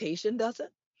adaptation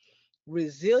doesn't,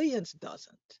 resilience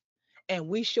doesn't, and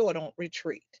we sure don't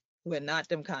retreat. We're not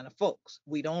them kind of folks.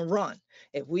 We don't run.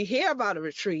 If we hear about a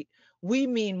retreat, we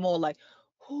mean more like,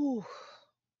 whoo,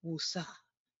 woosah,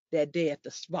 that day at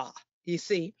the spa, you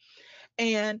see?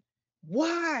 And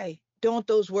why don't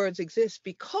those words exist?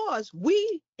 Because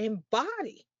we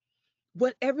embody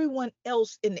what everyone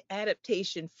else in the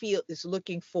adaptation field is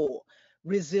looking for,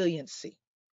 resiliency.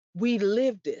 We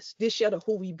live this. This should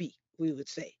who we be, we would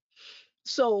say.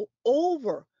 So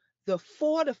over the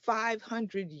 400 to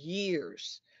 500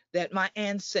 years that my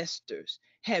ancestors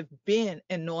have been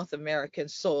in North American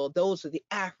soil, those are the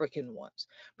African ones.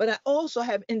 But I also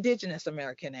have indigenous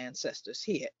American ancestors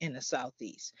here in the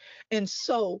Southeast. And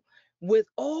so with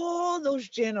all those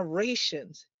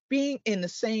generations being in the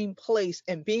same place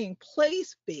and being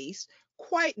place-based,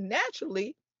 quite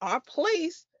naturally, our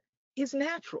place is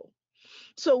natural.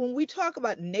 So when we talk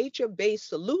about nature-based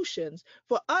solutions,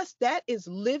 for us, that is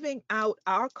living out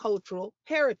our cultural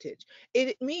heritage.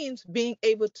 It means being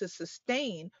able to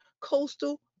sustain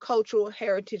coastal cultural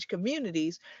heritage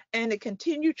communities and to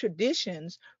continue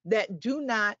traditions that do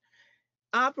not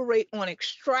operate on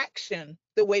extraction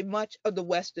the way much of the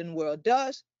Western world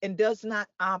does, and does not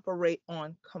operate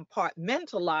on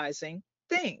compartmentalizing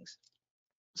things.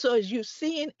 So as you've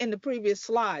seen in the previous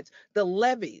slides, the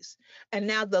levees, and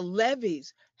now the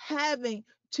levees having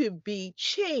to be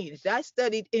changed. I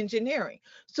studied engineering,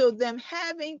 so them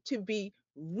having to be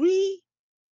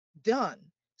redone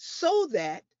so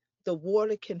that the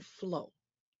water can flow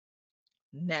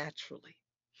naturally.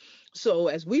 So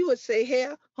as we would say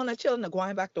here, Hona children are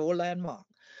going back to old landmark.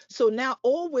 So now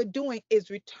all we're doing is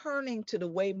returning to the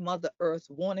way Mother Earth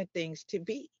wanted things to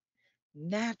be,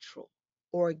 natural,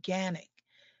 organic,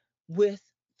 with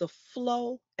the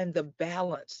flow and the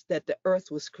balance that the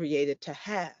earth was created to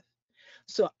have.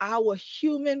 So our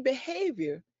human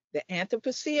behavior, the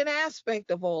Anthropocene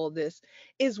aspect of all of this,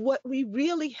 is what we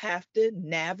really have to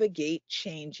navigate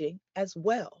changing as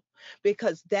well,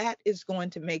 because that is going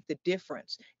to make the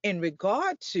difference in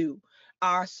regard to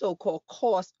our so-called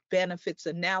cost benefits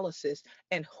analysis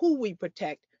and who we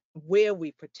protect, where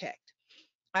we protect.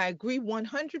 I agree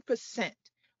 100%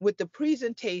 with the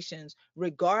presentations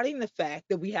regarding the fact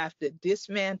that we have to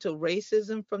dismantle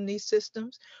racism from these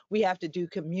systems. We have to do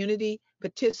community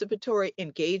participatory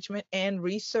engagement and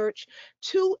research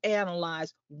to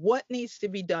analyze what needs to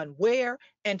be done where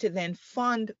and to then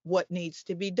fund what needs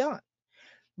to be done.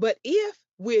 But if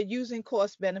we're using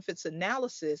cost benefits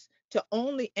analysis to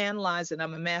only analyze, and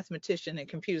I'm a mathematician and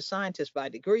computer scientist by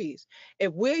degrees,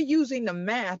 if we're using the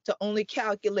math to only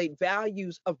calculate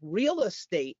values of real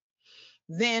estate,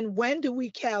 then when do we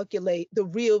calculate the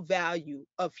real value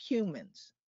of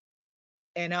humans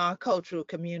and our cultural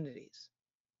communities?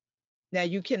 Now,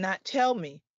 you cannot tell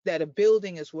me that a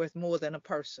building is worth more than a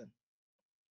person.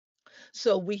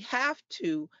 So we have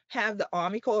to have the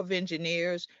Army Corps of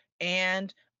Engineers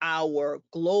and our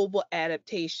global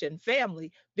adaptation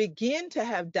family begin to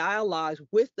have dialogues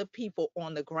with the people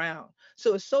on the ground.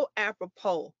 So it's so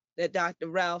apropos that Dr.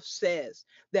 Ralph says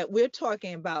that we're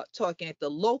talking about talking at the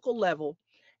local level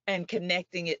and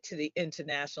connecting it to the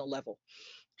international level.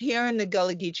 Here in the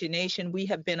Gullah Geechee Nation, we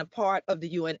have been a part of the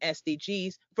UN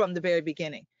SDGs from the very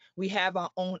beginning. We have our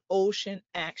own ocean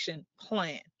action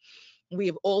plan. We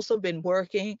have also been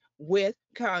working with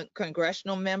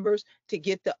congressional members to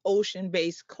get the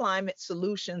Ocean-Based Climate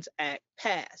Solutions Act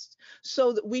passed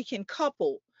so that we can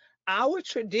couple our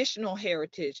traditional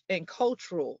heritage and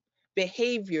cultural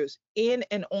behaviors in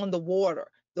and on the water.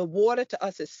 The water to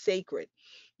us is sacred.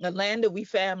 The land that we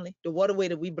family, the waterway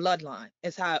that we bloodline,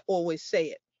 is how I always say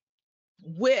it,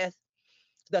 with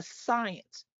the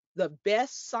science, the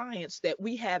best science that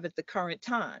we have at the current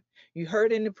time. You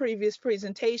heard in the previous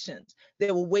presentations,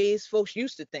 there were ways folks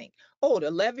used to think, oh,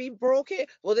 the levee broke here.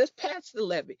 Well, let's patch the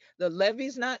levee. The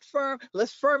levee's not firm.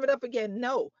 Let's firm it up again.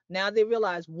 No, now they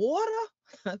realize water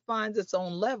finds its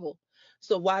own level.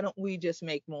 So why don't we just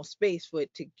make more space for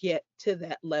it to get to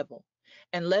that level?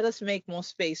 And let us make more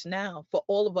space now for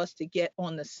all of us to get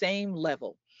on the same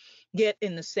level, get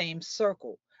in the same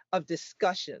circle of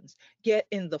discussions, get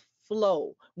in the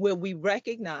flow where we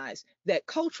recognize that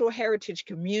cultural heritage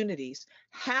communities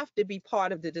have to be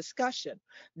part of the discussion.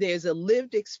 There's a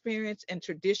lived experience and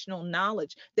traditional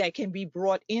knowledge that can be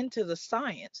brought into the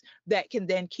science that can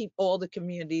then keep all the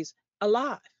communities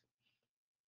alive.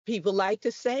 People like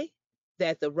to say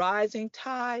that the rising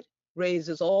tide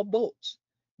raises all boats.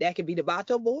 That could be the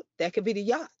bateau boat, that could be the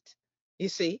yacht. You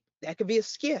see, that could be a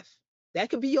skiff,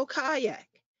 that could be your kayak.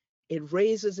 It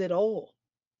raises it all.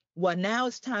 Well, now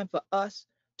it's time for us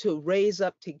to raise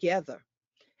up together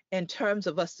in terms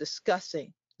of us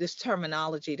discussing this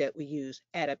terminology that we use,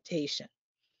 adaptation.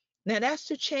 Now, that's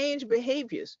to change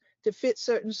behaviors to fit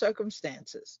certain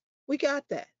circumstances. We got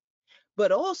that.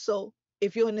 But also,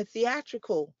 if you're in the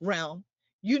theatrical realm,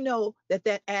 you know that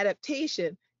that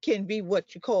adaptation can be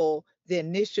what you call the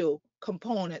initial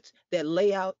components that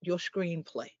lay out your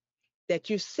screenplay, that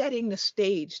you're setting the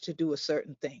stage to do a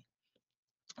certain thing.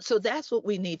 So that's what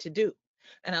we need to do.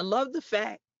 And I love the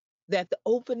fact that the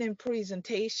opening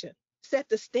presentation set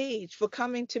the stage for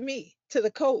coming to me, to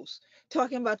the coast,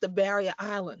 talking about the barrier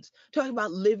islands, talking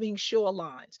about living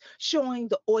shorelines, showing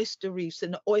the oyster reefs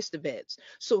and the oyster beds.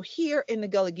 So here in the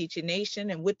Gullah Geechee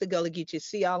Nation and with the Gullah Geechee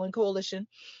Sea Island Coalition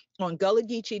on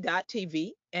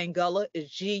gullahgeechee.tv, and Gullah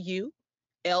is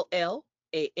Gullah,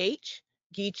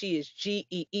 Geechee is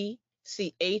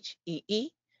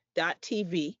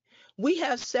GEECHEE.tv. We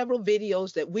have several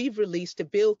videos that we've released to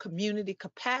build community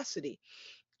capacity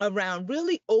around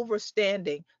really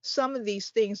understanding some of these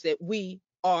things that we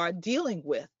are dealing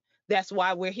with. That's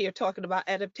why we're here talking about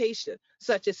adaptation,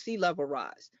 such as sea level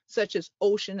rise, such as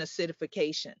ocean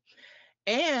acidification,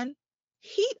 and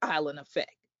heat island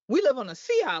effect. We live on a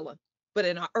sea island, but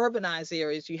in our urbanized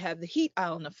areas, you have the heat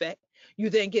island effect. You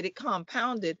then get it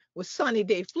compounded with sunny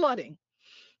day flooding.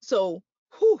 So,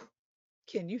 whew,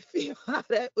 can you feel how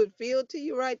that would feel to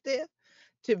you right there?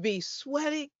 To be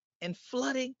sweating and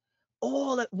flooding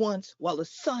all at once while the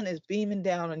sun is beaming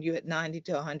down on you at 90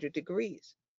 to 100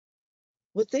 degrees.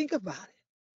 Well, think about it.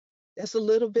 that's a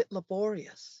little bit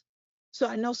laborious. So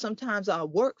I know sometimes our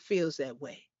work feels that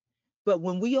way. But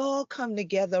when we all come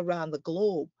together around the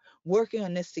globe, working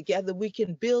on this together, we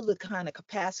can build the kind of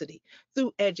capacity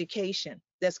through education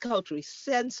that's culturally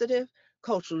sensitive,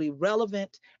 culturally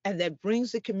relevant, and that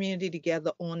brings the community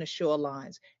together on the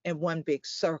shorelines in one big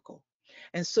circle.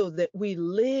 And so that we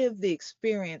live the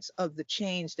experience of the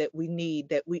change that we need,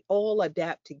 that we all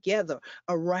adapt together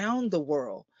around the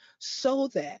world so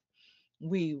that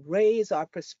we raise our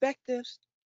perspectives,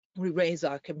 we raise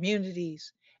our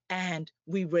communities, and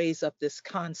we raise up this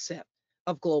concept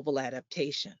of global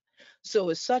adaptation. So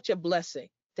it's such a blessing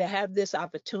to have this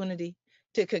opportunity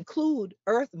to conclude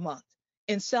Earth Month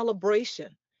in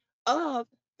celebration of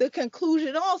the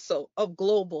conclusion also of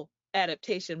Global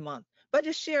Adaptation Month, but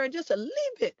just sharing just a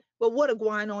little bit about what are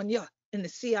going on here in the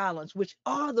Sea Islands, which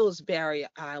are those barrier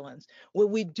islands where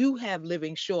we do have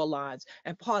living shorelines,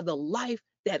 and part of the life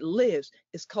that lives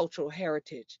is cultural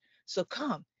heritage. So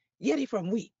come, get it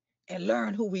from we, and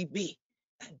learn who we be,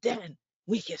 and then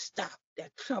we can stop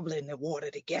that trouble in the water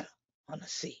together on the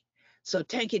sea. So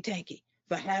thank you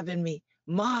for having me.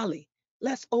 Molly,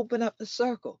 let's open up the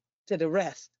circle to the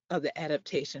rest of the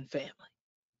adaptation family.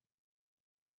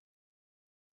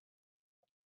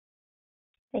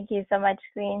 Thank you so much,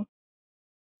 Queen.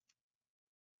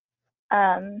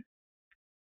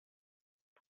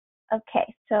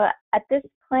 Okay, so at this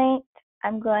point,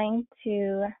 I'm going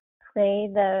to play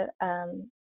the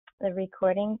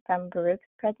recording from Baruch's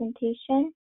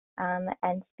presentation.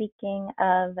 And speaking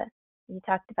of, you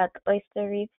talked about the oyster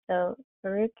reef, so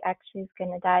Baruch actually is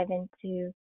going to dive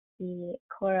into the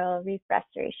coral reef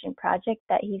restoration project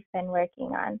that he's been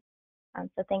working on.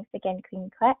 So thanks again, Queen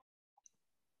Colette.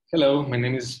 Hello, my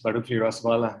name is Baruch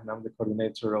Lirasbala, and I'm the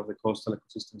coordinator of the Coastal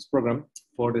Ecosystems Program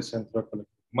for the Centro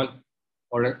Ecológico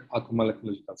or Akumal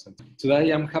Ecological Center.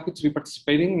 Today, I'm happy to be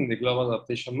participating in the Global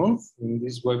Adaptation Month in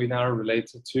this webinar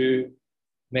related to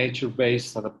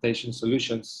nature-based adaptation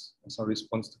solutions as a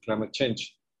response to climate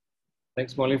change.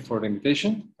 Thanks, Molly, for the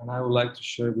invitation, and I would like to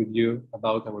share with you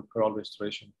about our coral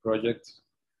restoration project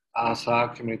as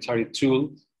a community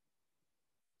tool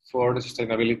for the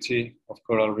sustainability of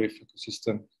coral reef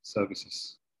ecosystem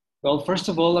services. Well, first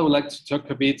of all, I would like to talk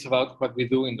a bit about what we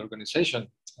do in the organization.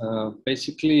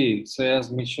 Basically, SEA's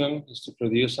mission is to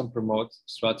produce and promote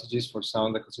strategies for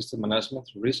sound ecosystem management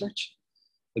through research,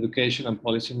 education, and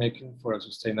policy making for a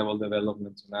sustainable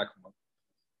development in Akumal.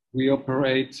 We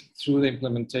operate through the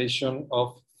implementation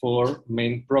of 4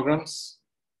 main programs: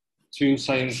 2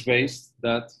 science-based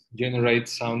that generate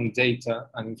sound data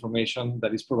and information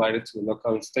that is provided to the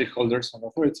local stakeholders and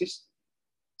authorities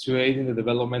to aid in the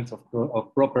development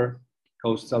of proper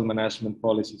coastal management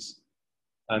policies,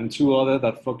 and 2 other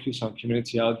that focus on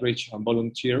community outreach and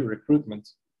volunteer recruitment.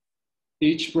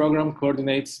 Each program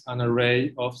coordinates an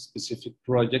array of specific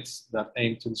projects that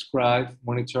aim to describe,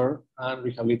 monitor, and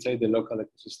rehabilitate the local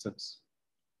ecosystems.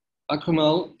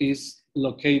 Akumal is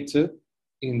located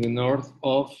in the north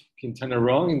of Quintana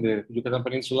Roo in the Yucatan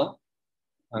Peninsula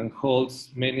and holds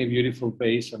many beautiful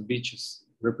bays and beaches.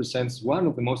 It represents one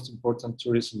of the most important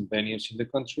tourism venues in the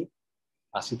country,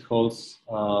 as it holds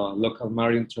a local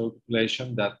marine turtle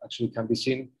population that actually can be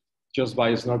seen just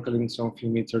by snorkeling some few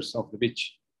meters off the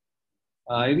beach.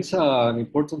 It is an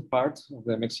important part of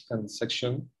the Mexican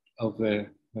section of the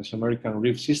Mesoamerican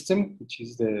reef system, which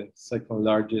is the 2nd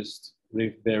largest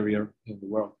reef barrier in the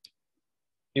world.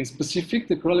 In specific,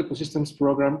 the Coral Ecosystems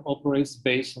Program operates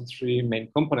based on 3 main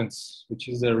components, which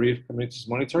is the reef communities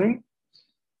monitoring,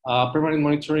 permanent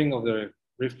monitoring of the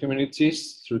reef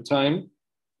communities through time,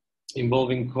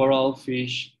 involving coral,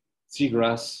 fish,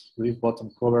 seagrass, reef bottom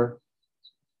cover,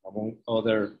 among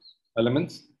other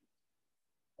elements,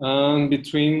 and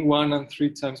between 1 and 3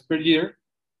 times per year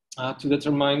to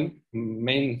determine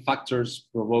main factors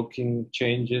provoking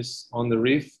changes on the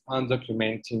reef and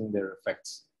documenting their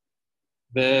effects.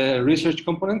 The research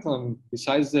component,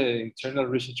 besides the internal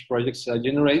research projects it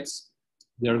generates,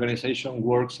 the organization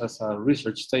works as a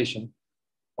research station,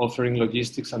 offering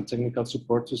logistics and technical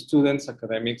support to students,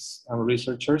 academics, and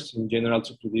researchers in general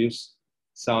to produce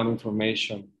sound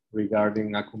information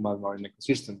regarding Akumal marine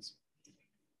ecosystems.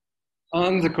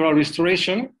 And the coral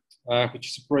restoration, which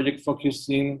is a project focused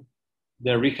in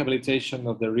the rehabilitation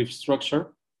of the reef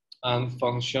structure and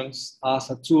functions as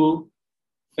a tool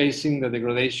facing the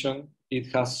degradation it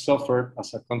has suffered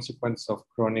as a consequence of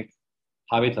chronic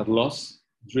habitat loss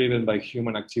driven by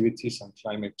human activities and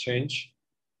climate change,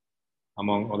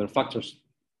 among other factors.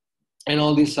 And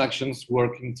all these actions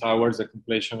working towards the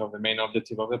completion of the main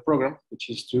objective of the program, which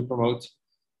is to promote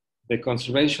the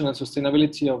conservation and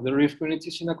sustainability of the reef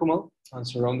communities in Akumal and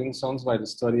surrounding zones by the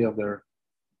study of their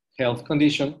health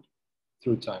condition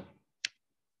through time.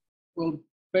 Well,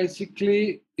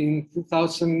 basically in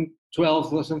 2012,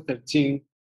 2013,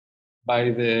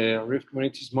 by the Reef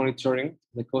Communities Monitoring,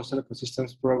 the Coastal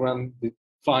Ecosystems Program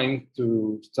defined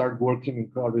to start working in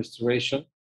coral restoration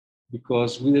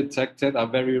because we detected a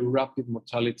very rapid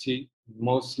mortality,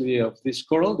 mostly of this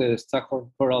coral, the staghorn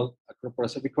coral Acropora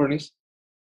cervicornis,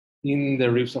 in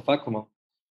the reefs of Akumal.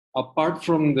 Apart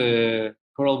from the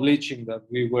coral bleaching that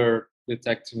we were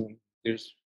detecting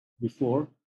years before,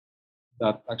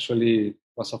 that actually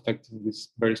was affecting this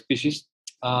very species,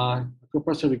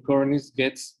 Acropora cervicornis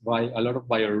gets by a lot of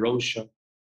bioerosion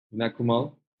in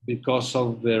Akumal because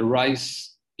of the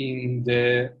rise in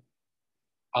the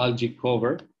algae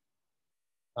cover,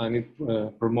 and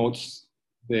it promotes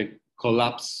the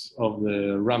collapse of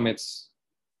the ramets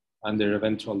and their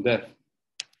eventual death.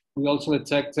 We also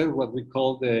detected what we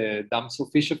call the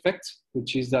damselfish effect,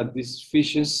 which is that these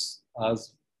fishes,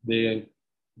 as they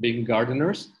being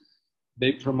gardeners,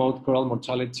 they promote coral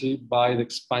mortality by the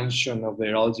expansion of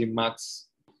their algae mats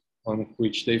on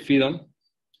which they feed on,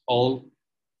 all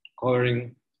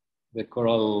covering the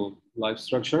coral life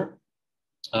structure.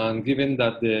 And given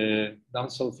that the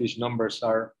damselfish numbers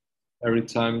are every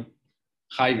time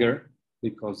higher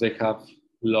because they have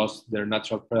lost their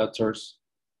natural predators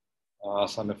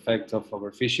as an effect of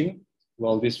overfishing,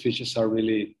 well, these fishes are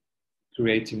really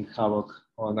creating havoc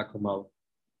on Akumal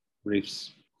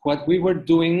reefs. What we were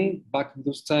doing back in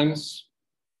those times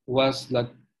was like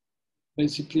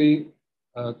basically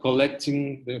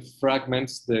collecting the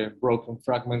fragments, the broken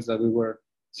fragments that we were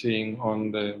seeing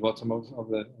on the bottom of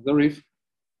the reef,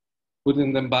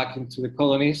 putting them back into the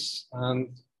colonies and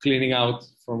cleaning out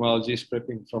from algae,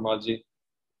 scraping from algae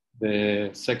the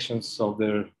sections of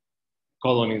their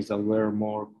colonies that were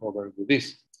more covered with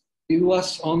this. It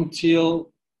was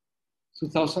until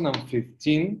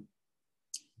 2015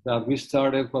 that we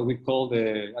started what we call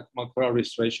the Akumal Coral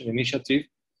Restoration Initiative.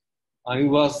 And it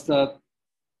was that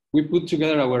we put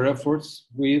together our efforts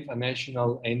with a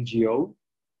national NGO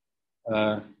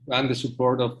and the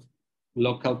support of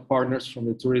local partners from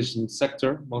the tourism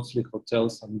sector, mostly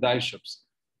hotels and dive shops.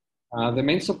 The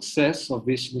main success of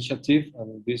this initiative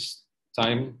and this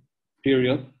time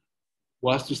period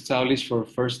was to establish for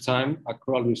the first time a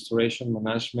coral restoration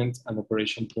management and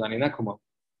operation plan in Akumal,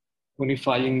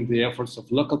 unifying the efforts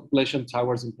of local population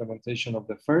towards implementation of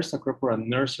the first Acropora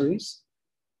nurseries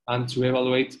and to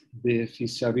evaluate the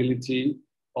feasibility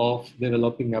of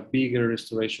developing a bigger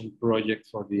restoration project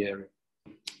for the area.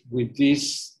 With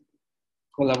this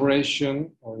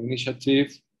collaboration or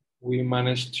initiative, we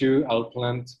managed to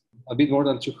outplant a bit more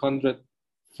than 200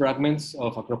 fragments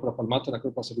of Acropora palmata and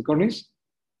Acropora cervicornis,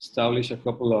 establish a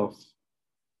couple of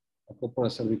Acropora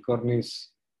cervicornis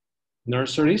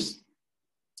nurseries.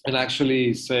 And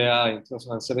actually, SEA in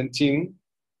 2017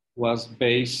 was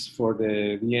base for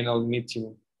the biennial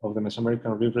meeting of the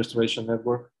Mesoamerican Reef Restoration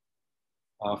Network,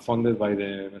 funded by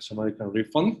the Mesoamerican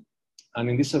Reef Fund. And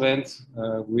in this event,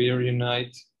 we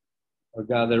reunite or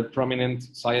gather prominent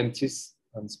scientists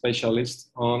and specialists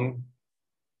on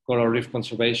coral reef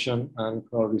conservation and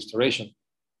coral restoration.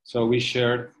 So we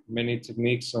shared many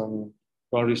techniques on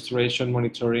coral restoration,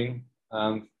 monitoring,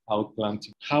 and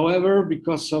outplanting. However,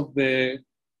 because of the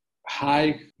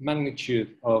high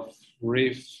magnitude of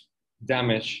reef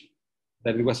damage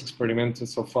that it was experimented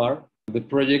so far, the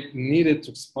project needed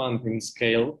to expand in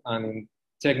scale and in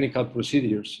technical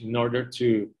procedures in order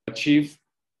to achieve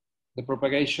the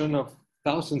propagation of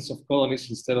thousands of colonies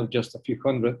instead of just a few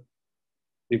hundred,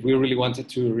 if we really wanted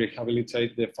to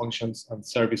rehabilitate the functions and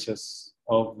services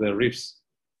of the reefs.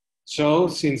 So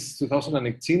since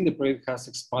 2018, the project has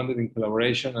expanded in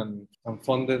collaboration and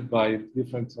funded by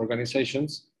different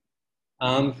organizations,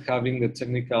 and having the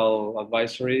technical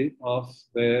advisory of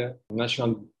the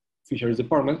National Fisheries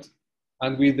Department,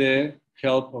 and with the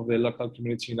help of the local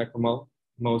community in Akumal,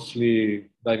 mostly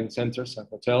diving centers and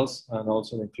hotels, and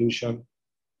also the inclusion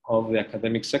of the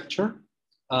academic sector,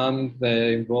 and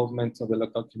the involvement of the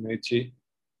local community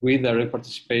with direct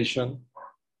participation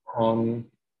on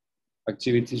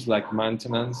activities like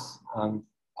maintenance and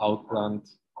outplant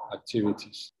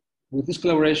activities. With this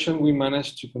collaboration, we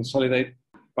managed to consolidate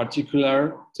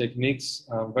particular techniques,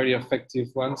 very effective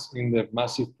ones, in the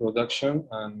massive production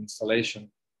and installation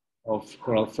of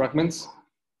coral fragments.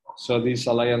 So these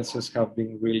alliances have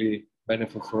been really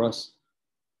beneficial for us.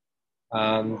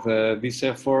 And this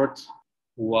effort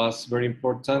was very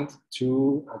important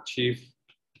to achieve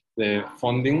the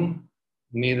funding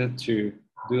needed to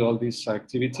do all these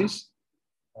activities.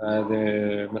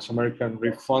 The Mesoamerican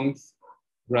Reef Fund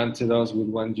granted us with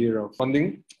 1 year of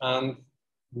funding, and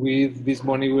With this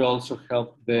money, we also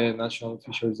help the National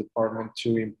Fisheries Department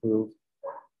to improve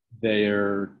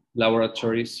their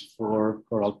laboratories for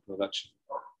coral production.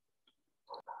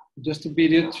 Just a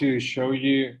video to show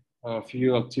you a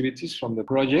few activities from the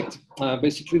project.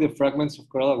 Basically, the fragments of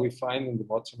coral that we find in the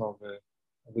bottom of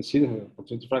the sea, the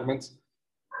opportunity fragments,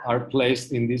 are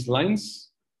placed in these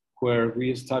lines where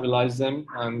we stabilize them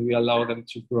and we allow them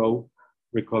to grow,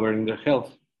 recovering their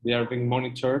health. They are being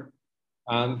monitored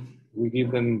and we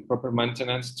give them proper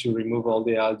maintenance to remove all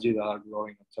the algae that are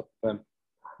growing on top of them.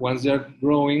 Once they're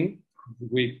growing,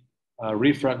 we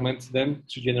refragment them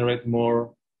to generate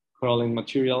more coralline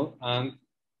material, and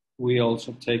we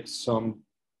also take some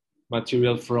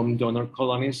material from donor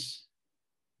colonies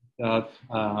that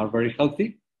are very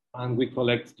healthy, and we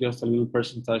collect just a little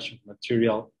percentage of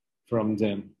material from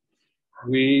them.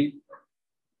 We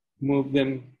move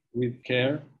them with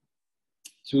care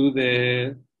to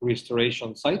the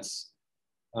restoration sites,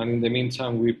 and in the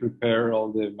meantime, we prepare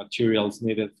all the materials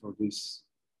needed for these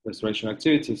restoration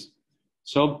activities.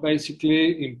 So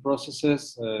basically, in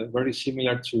processes very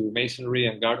similar to masonry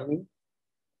and gardening,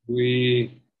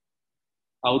 we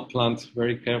outplant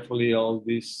very carefully all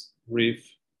these reef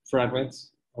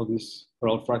fragments, all these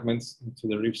coral fragments into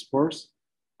the reef spores.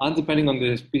 And depending on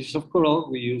the species of coral,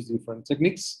 we use different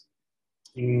techniques.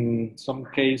 In some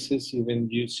cases, even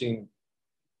using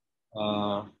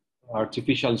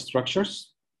artificial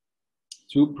structures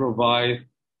to provide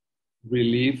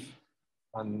relief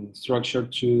and structure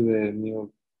to the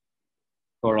new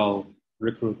coral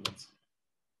recruitment.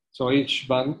 So each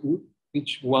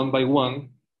one by one,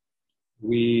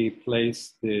 we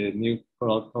place the new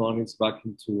coral colonies back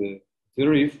into the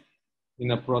reef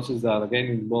in a process that again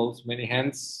involves many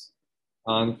hands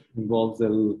and involves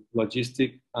the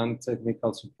logistic and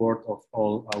technical support of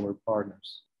all our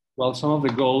partners. Well, some of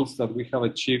the goals that we have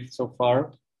achieved so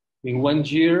far, in 1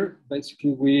 year,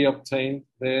 basically we obtained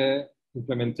the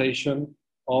implementation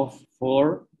of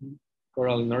 4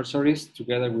 coral nurseries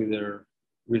together with their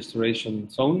restoration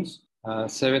zones,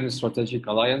 7 strategic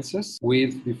alliances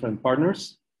with different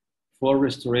partners, 4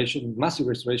 massive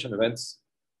restoration events,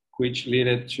 which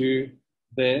led to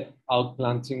the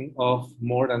outplanting of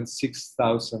more than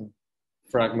 6,000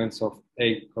 fragments of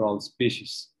 8 coral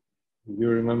species. If you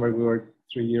remember, we were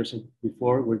 3 years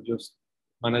before, we're just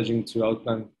managing to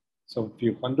outplant some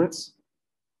few hundreds.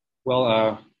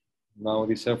 Well, now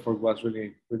this effort was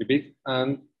really, really big.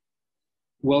 And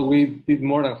well, we did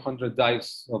more than 100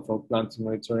 dives of outplanting,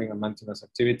 monitoring, and maintenance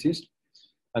activities.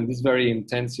 And this very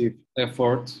intensive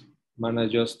effort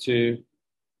managed us to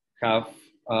have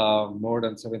more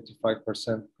than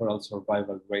 75% coral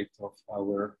survival rate of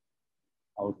our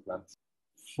outplants.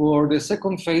 For the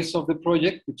second phase of the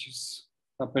project, which is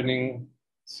happening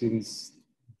since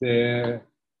the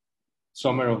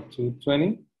summer of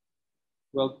 2020,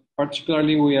 well,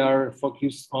 particularly we are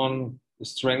focused on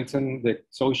strengthening the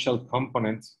social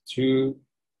component to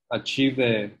achieve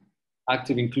the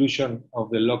active inclusion of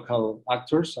the local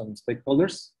actors and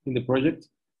stakeholders in the project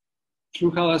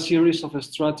through a series of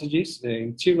strategies,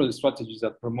 integral strategies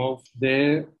that promote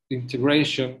the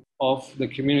integration of the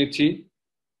community,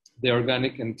 the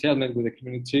organic entailment with the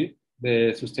community,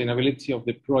 the sustainability of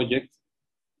the project,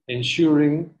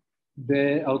 ensuring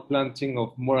the outplanting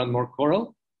of more and more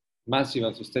coral, massive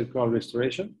and sustained coral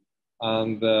restoration,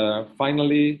 and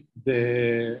finally,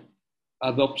 the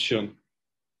adoption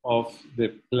of the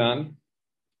plan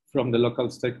from the local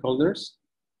stakeholders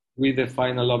with the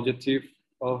final objective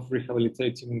of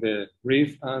rehabilitating the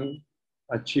reef and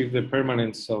achieve the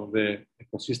permanence of the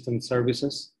ecosystem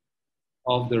services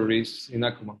of the reefs in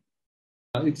Acoma.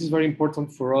 It is very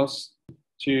important for us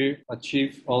to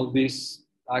achieve all these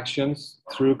actions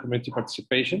through community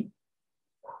participation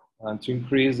and to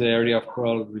increase the area of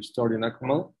coral restored in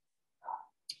Acoma,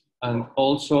 and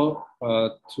also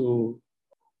to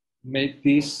make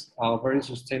this a very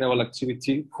sustainable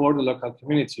activity for the local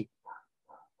community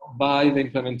by the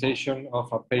implementation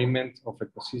of a payment of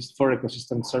for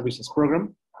ecosystem services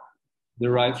program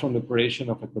derived from the operation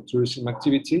of ecotourism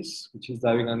activities, which is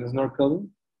diving and snorkeling,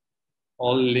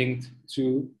 all linked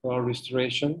to coral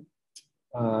restoration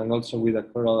and also with a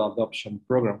coral adoption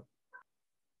program.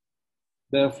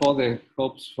 Therefore, the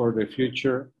hopes for the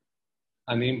future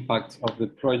and impact of the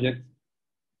project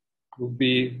would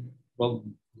be, well,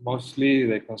 mostly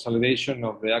the consolidation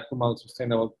of the Acoma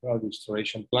Sustainable Coral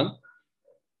Restoration Plan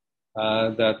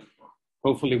that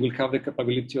hopefully will have the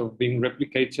capability of being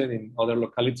replicated in other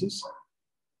localities,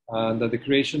 and that the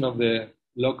creation of the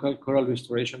local coral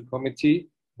restoration committee,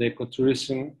 the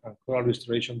ecotourism and coral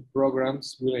restoration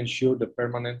programs will ensure the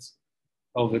permanence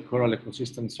of the coral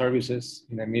ecosystem services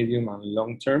in a medium and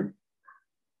long term,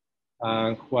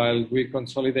 And while we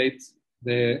consolidate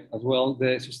as well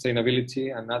the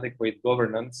sustainability and adequate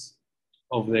governance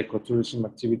of the ecotourism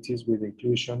activities with the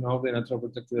inclusion of the Natural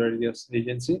Protected Areas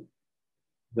Agency,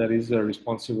 that is the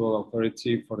responsible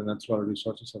authority for the natural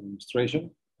resources administration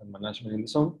and management in the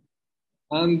zone.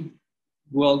 And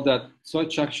well, that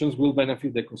such actions will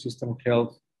benefit the ecosystem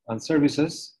health and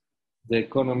services, the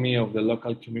economy of the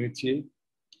local community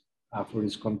for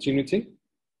its continuity.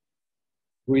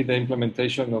 With the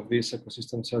implementation of this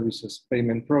ecosystem services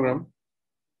payment program,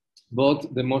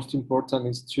 but the most important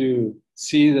is to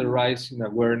see the rise in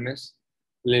awareness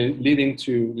leading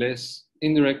to less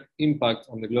indirect impact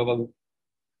on the global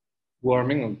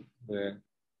warming, on the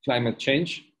climate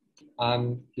change,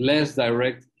 and less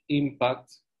direct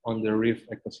impact on the reef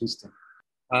ecosystem.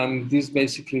 And this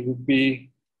basically would be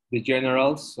the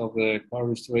generals of the coral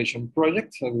restoration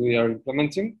project that we are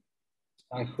implementing.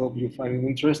 I hope you find it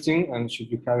interesting, and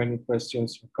should you have any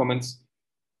questions or comments,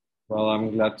 well, I'm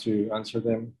glad to answer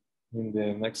them in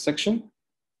the next section.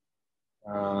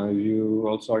 If you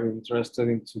also are interested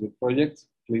into the project,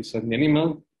 please send me an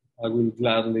email. I will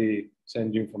gladly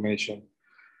send you information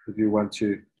if you want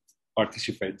to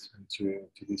participate into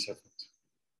this effort.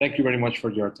 Thank you very much for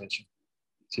your attention.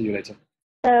 See you later.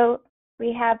 So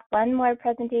we have one more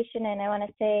presentation, and I want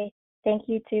to say thank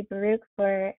you to Baruch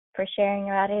for sharing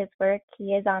about his work.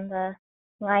 He is on the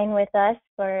line with us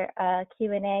for a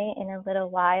Q&A in a little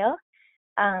while.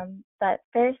 But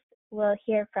first, we'll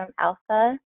hear from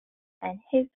Alpha and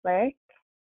his work.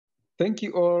 Thank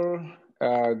you all.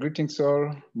 Greetings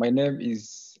all. My name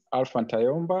is Alpha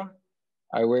Ntayomba.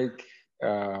 I work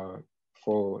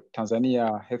for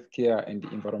Tanzania Healthcare and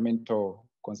Environmental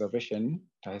Conservation,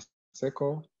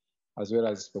 TAHESECO, as well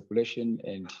as Population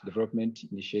and Development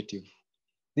Initiative.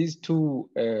 These two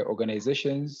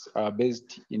organizations are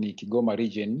based in the Kigoma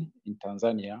region in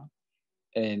Tanzania,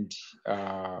 and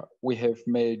we have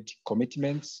made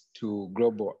commitments to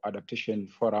Global Adaptation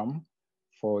Forum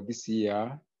for this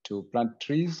year to plant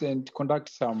trees and conduct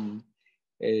some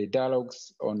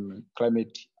dialogues on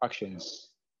climate actions.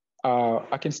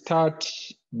 I can start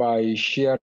by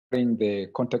sharing the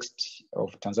context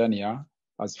of Tanzania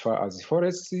as far as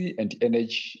forests and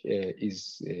energy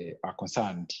are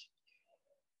concerned.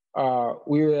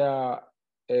 We were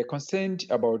concerned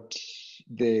about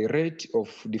the rate of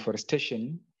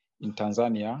deforestation in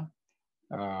Tanzania.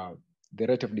 The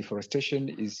rate of deforestation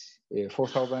is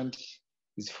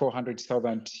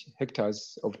 400,000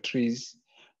 hectares of trees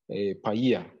per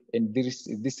year. And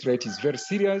this rate is very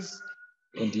serious.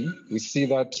 And we see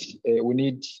that we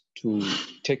need to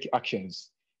take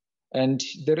actions. And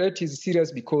the rate is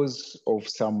serious because of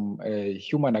some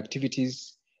human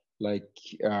activities like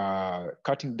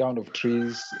cutting down of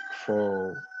trees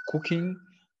for cooking,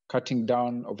 cutting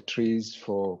down of trees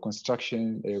for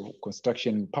construction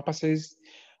purposes,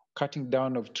 cutting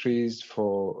down of trees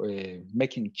for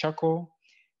making charcoal,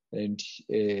 and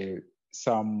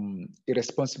some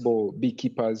irresponsible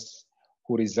beekeepers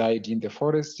who reside in the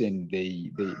forest, and they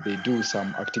do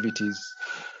some activities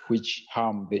which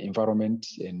harm the environment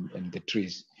and the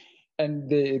trees. And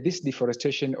this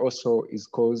deforestation also is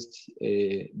caused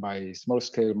by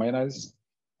small-scale miners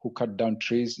who cut down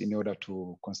trees in order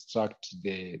to construct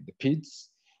the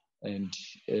pits. And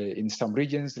in some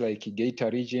regions like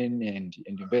Geechee region and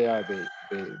Mbeya,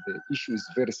 the issue is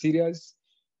very serious.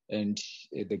 And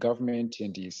the government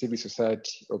and the civil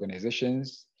society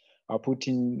organizations are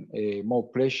putting more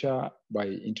pressure by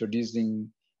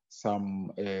introducing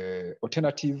some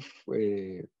alternative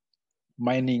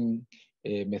mining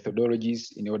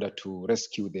methodologies in order to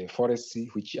rescue the forests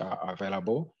which are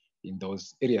available in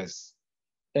those areas.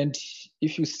 And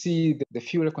if you see the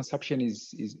fuel consumption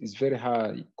is very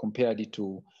high compared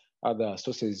to other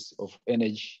sources of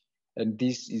energy, and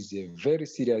this is a very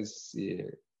serious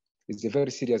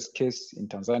case in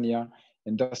Tanzania,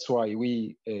 and that's why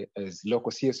we as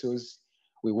local CSOs,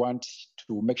 we want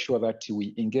to make sure that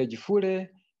we engage fully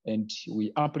and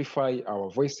we amplify our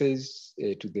voices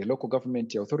to the local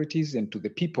government authorities and to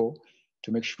the people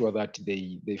to make sure that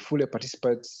they fully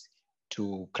participate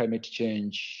to climate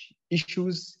change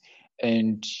issues,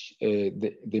 and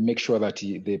they make sure that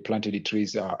the planted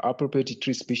trees are appropriate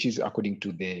tree species according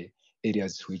to the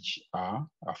areas which are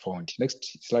found.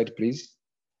 Next slide, please.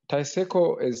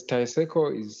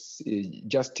 TAHESECO is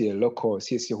just a local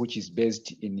CSO which is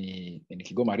based in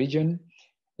Kigoma region.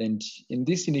 And in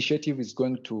this initiative is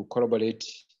going to collaborate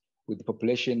with the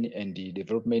Population and the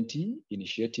Development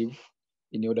Initiative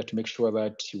in order to make sure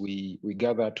that we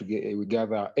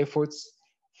gather efforts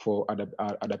for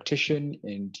adaptation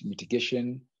and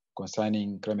mitigation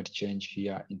concerning climate change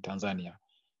here in Tanzania.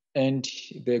 And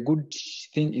the good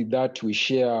thing is that we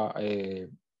share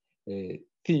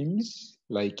themes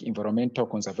like environmental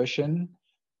conservation,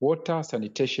 water,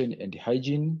 sanitation and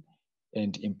hygiene,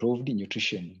 and improved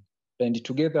nutrition. And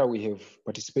together we have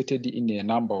participated in a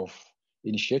number of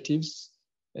initiatives.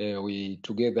 We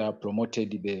together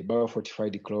promoted the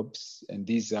biofortified crops, and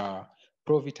these are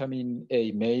provitamin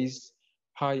A maize,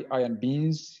 high iron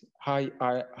beans,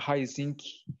 high zinc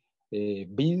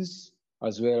beans,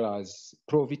 as well as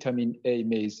provitamin A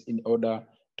maize in order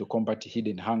to combat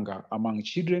hidden hunger among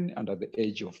children under the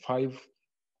age of 5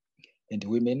 and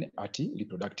women at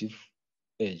reproductive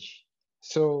age.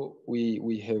 So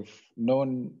we have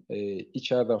known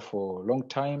each other for a long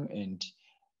time, and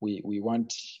we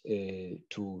want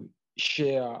to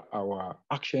share our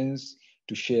actions,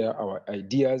 to share our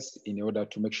ideas in order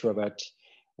to make sure that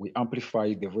we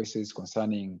amplify the voices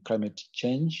concerning climate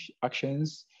change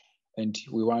actions, and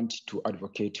we want to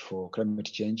advocate for climate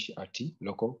change at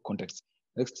local context.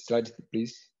 Next slide,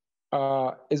 please.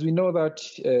 As we know that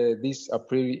this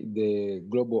April, the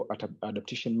Global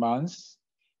Adaptation Month,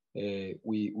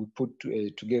 we put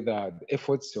together the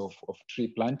efforts of tree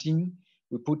planting.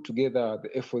 We put together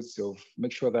the efforts of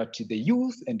make sure that the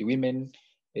youth and the women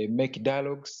make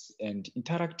dialogues and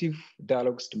interactive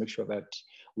dialogues to make sure that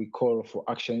we call for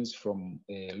actions from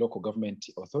local government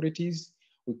authorities.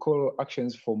 We call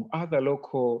actions from other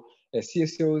local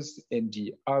CSOs and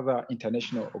the other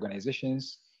international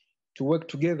organizations to work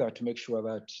together to make sure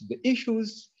that the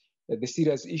issues, the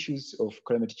serious issues of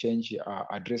climate change are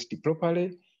addressed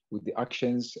properly with the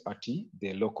actions at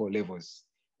the local levels.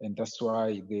 And that's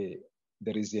why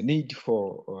there is a need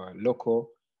for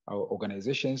local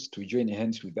organizations to join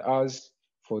hands with us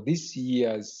for this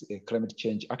year's climate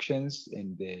change actions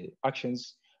and the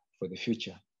actions for the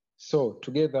future. So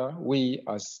together, we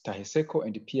as Taheseco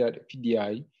and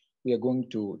PDI, we are going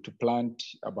to plant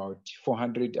about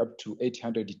 400 up to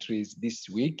 800 trees this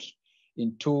week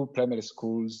in 2 primary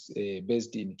schools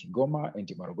based in Kigoma and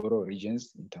Morogoro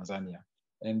regions in Tanzania.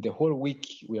 And the whole week,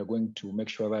 we are going to make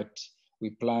sure that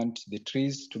we plant the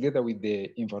trees together with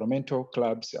the environmental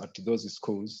clubs at those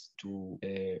schools to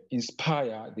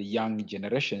inspire the young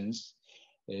generations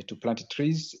to plant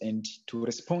trees and to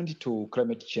respond to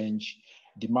climate change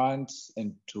demands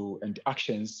and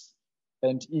actions.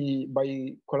 And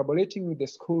by collaborating with the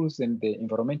schools and the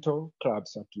environmental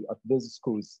clubs at those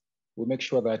schools, we make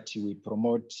sure that we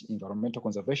promote environmental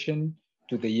conservation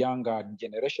to the younger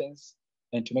generations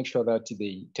and to make sure that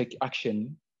they take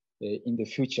action in the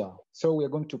future. So we are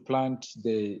going to plant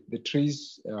the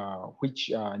trees which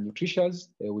are nutritious.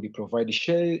 We provide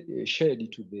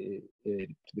shade to the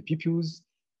pupils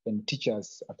and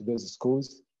teachers at those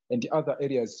schools, and the other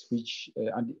areas which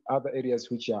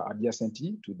are adjacent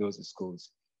to those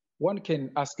schools. One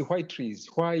can ask why trees?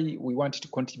 Why we want to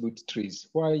contribute trees?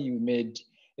 Why you made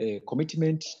a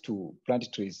commitment to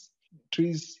plant trees?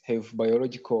 Trees have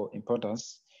biological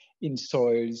importance in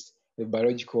soils, have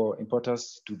biological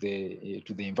importance to the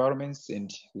environments,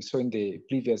 and we saw in the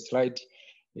previous slide,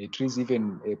 trees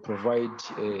even provide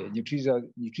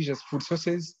nutritious food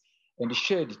sources and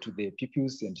shade to the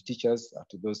pupils and teachers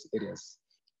at those areas.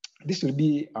 This will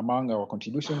be among our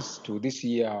contributions to this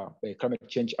year climate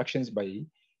change actions by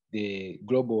the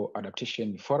Global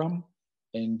Adaptation Forum.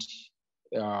 And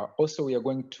also we are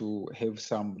going to have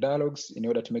some dialogues in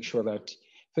order to make sure that,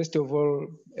 first of all,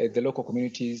 the local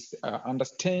communities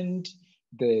understand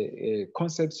the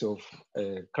concepts of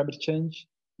climate change.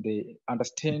 They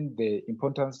understand the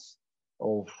importance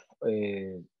of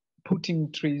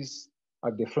putting trees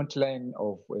at the front line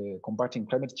of combating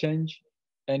climate change,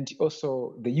 and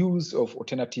also the use of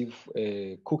alternative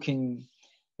cooking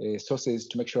sources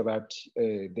to make sure that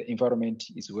the environment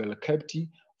is well kept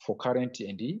for current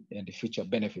and future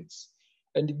benefits.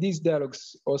 And these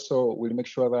dialogues also will make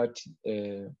sure that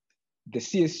the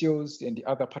CSOs and the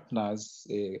other partners,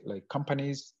 like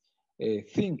companies,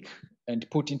 think and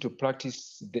put into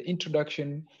practice the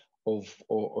introduction of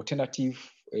alternative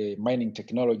mining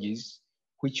technologies,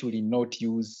 which will not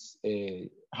use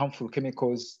harmful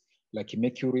chemicals like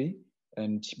mercury.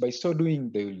 And by so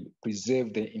doing, they will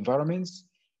preserve the environments.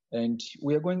 And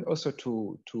we are going also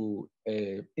to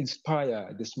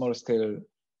inspire the small scale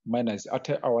miners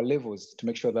at our levels to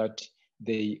make sure that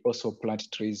they also plant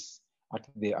trees at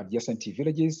the adjacent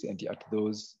villages and at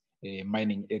those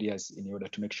mining areas in order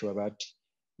to make sure that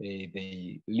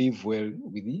they live well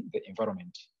with the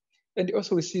environment. And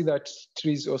also we see that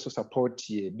trees also support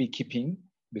beekeeping,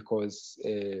 because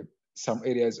some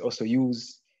areas also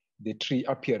use the tree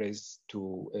apiaries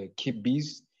to keep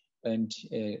bees. And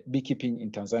beekeeping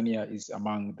in Tanzania is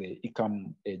among the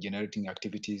income generating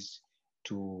activities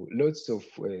to lots of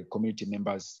community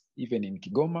members, even in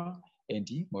Kigoma and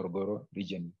the Morogoro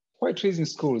region. Why trees in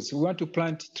schools? We want to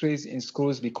plant trees in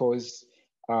schools because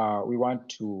we want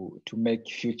to make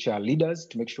future leaders,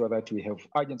 to make sure that we have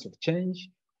agents of change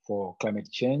for climate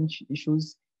change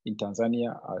issues in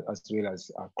Tanzania as well as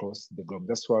across the globe.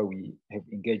 That's why we have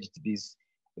engaged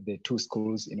the 2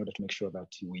 schools in order to make sure that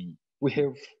we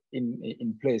have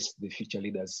in place the future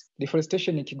leaders.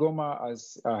 Deforestation in Kigoma,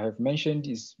 as I have mentioned,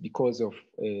 is because of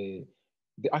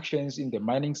the actions in the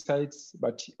mining sites,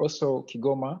 but also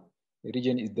Kigoma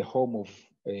region is the home of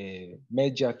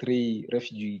major 3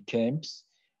 refugee camps.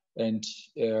 And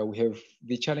we have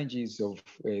the challenges of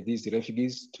these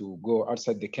refugees to go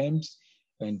outside the camps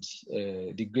and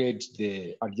degrade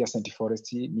the adjacent forest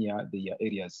near their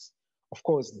areas. Of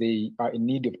course, they are in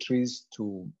need of trees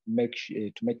to make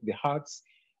the huts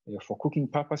for cooking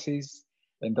purposes,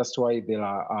 and that's why there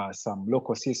are some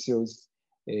local CSOs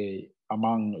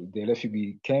among the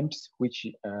refugee camps which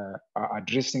are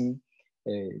addressing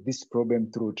this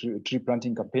problem through tree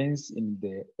planting campaigns in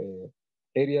the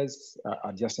areas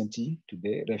adjacent to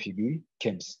the refugee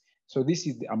camps. So this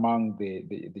is among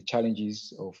the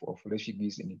challenges of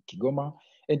refugees in Kigoma,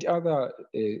 and other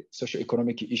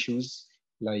socio-economic issues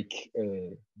like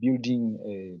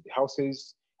building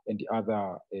houses and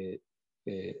other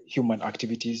human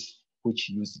activities which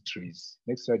use trees.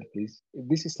 Next slide, please.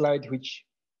 This is a slide which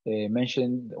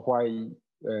mentioned why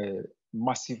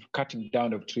massive cutting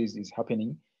down of trees is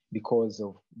happening because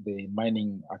of the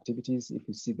mining activities. If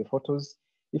you see the photos,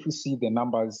 if you see the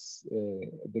numbers,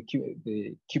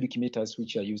 the cubic meters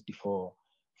which are used for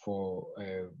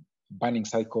burning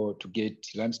cycle to get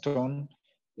limestone,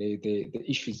 the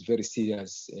issue is very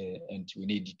serious, and we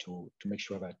need to make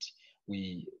sure that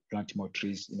we plant more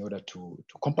trees in order to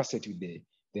compensate with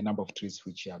the number of trees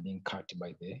which are being cut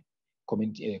by the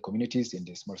communities and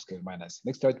the small-scale miners.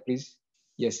 Next slide, please.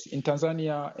 Yes, in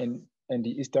Tanzania and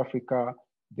East Africa,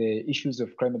 the issues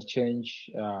of climate change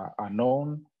are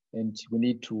known, and we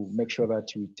need to make sure that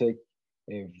we take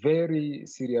very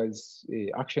serious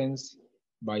actions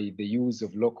by the use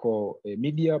of local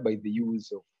media, by the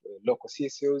use of local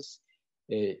CSOs,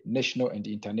 national and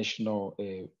international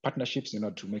partnerships in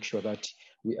order to make sure that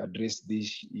we address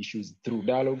these issues through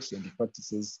dialogues and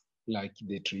practices like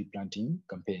the tree planting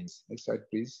campaigns. Next slide,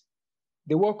 please.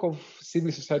 The work of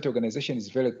civil society organization is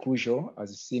very crucial,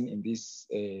 as seen in this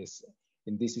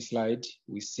slide.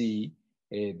 We see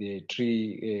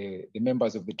the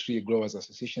members of the tree growers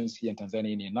associations here in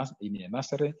Tanzania in a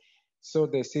nursery. So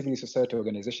the civil society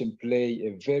organization play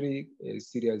a very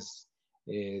serious,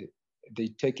 they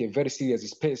take a very serious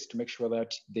space to make sure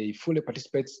that they fully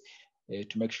participate,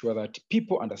 to make sure that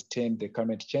people understand the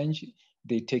climate change.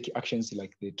 They take actions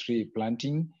like the tree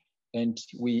planting, and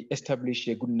we establish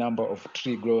a good number of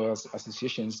tree growers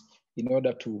associations in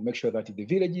order to make sure that the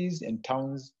villages and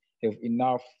towns have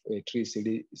enough tree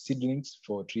seedlings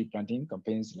for tree planting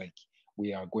campaigns like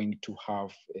we are going to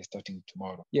have starting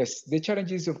tomorrow. Yes, the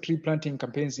challenges of tree planting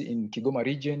campaigns in Kigoma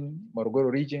region,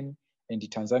 Morogoro region, and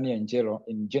Tanzania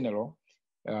in general.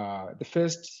 The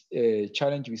first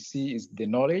challenge we see is the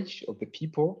knowledge of the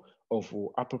people of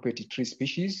appropriate tree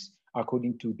species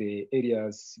according to the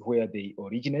areas where they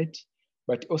originate.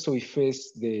 But also we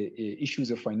face the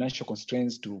issues of financial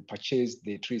constraints to purchase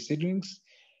the tree seedlings.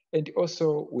 And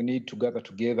also we need to gather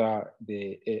together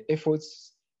the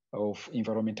efforts of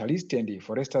environmentalists and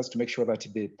foresters to make sure that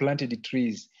the planted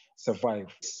trees survive.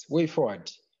 Way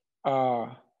forward.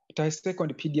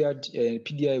 Second,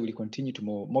 PDI will continue to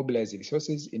mobilize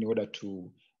resources in order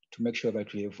to make sure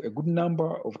that we have a good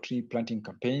number of tree planting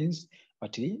campaigns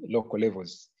at the local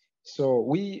levels. So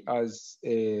we as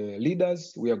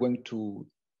leaders, we are going to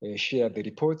share the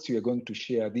reports. We are going to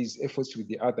share these efforts with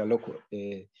the other local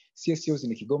CSOs in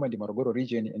the Kigoma and the Morogoro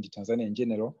region and Tanzania in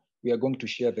general. We are going to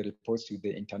share the reports with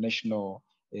the international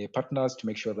partners to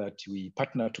make sure that we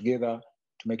partner together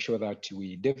to make sure that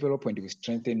we develop and we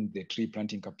strengthen the tree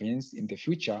planting campaigns in the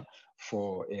future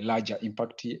for a larger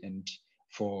impact and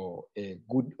for a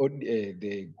good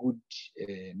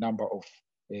number of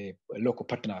local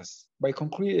partners. By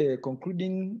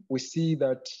concluding, we see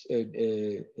that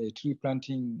tree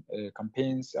planting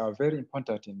campaigns are very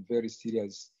important and very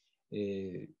serious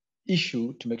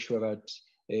issue to make sure that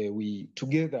we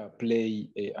together play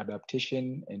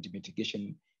adaptation and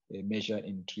mitigation measure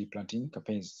in tree planting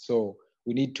campaigns. So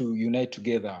we need to unite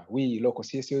together. We local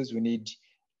CSOs, we need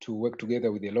to work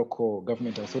together with the local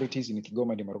government authorities in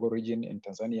Kigoma, the Morogoro region, and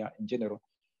Tanzania in general,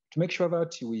 to make sure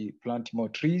that we plant more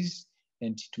trees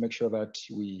and to make sure that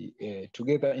we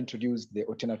together introduce the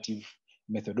alternative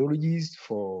methodologies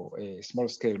for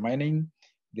small-scale mining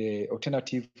the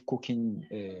alternative cooking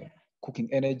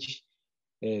energy.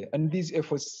 And these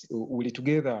efforts will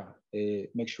together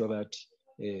make sure that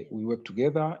we work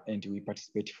together and we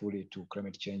participate fully to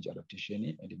climate change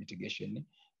adaptation and mitigation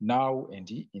now and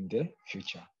in the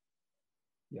future.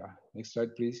 Yeah, next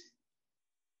slide, please.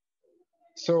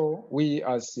 So we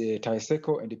as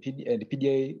TAESECO and the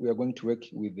PDA, we are going to work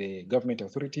with the government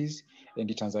authorities and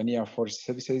the Tanzania Forest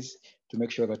Services to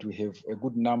make sure that we have a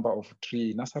good number of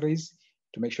tree nurseries,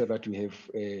 to make sure that we have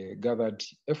gathered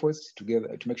efforts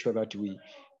together to make sure that we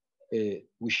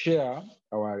share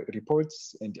our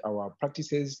reports and our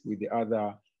practices with the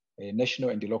other national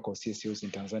and the local CSOs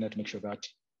in Tanzania to make sure that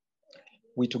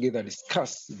we together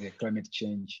discuss the climate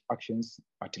change actions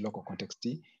at a local context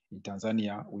in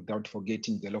Tanzania without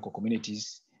forgetting the local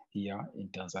communities here in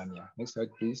Tanzania. Next slide,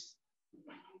 please.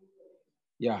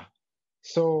 Yeah,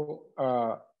 so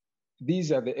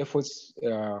these are the efforts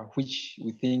which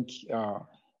we think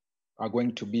are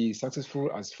going to be successful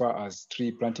as far as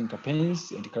tree planting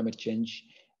campaigns and climate change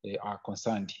are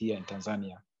concerned here in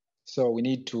Tanzania. So we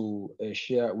need to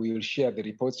we will share the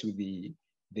reports with the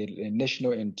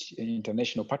national and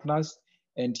international partners.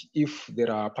 And if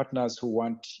there are partners who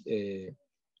want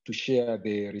to share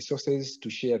the resources, to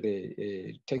share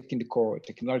the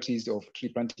technologies of tree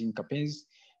planting campaigns,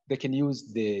 they can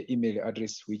use the email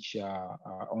address which are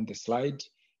on the slide.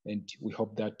 And we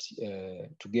hope that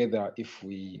together, if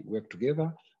we work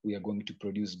together, we are going to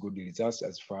produce good results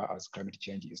as far as climate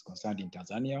change is concerned in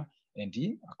Tanzania and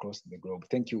across the globe.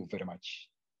 Thank you very much.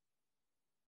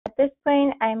 At this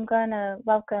point, I'm going to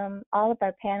welcome all of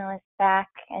our panelists back.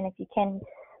 And if you can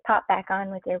pop back on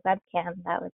with your webcam,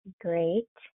 that would be great.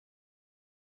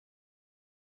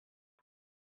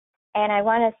 And I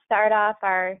want to start off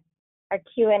our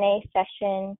Q&A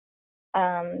session.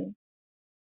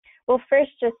 Well,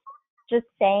 first, just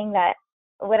saying that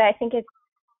what I think is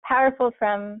powerful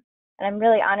and I'm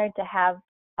really honored to have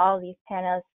all these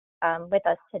panelists with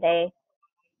us today,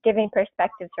 giving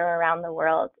perspectives from around the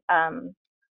world.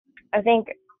 I think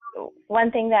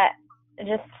one thing that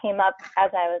just came up as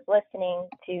I was listening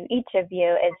to each of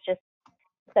you is just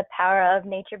the power of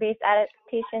nature-based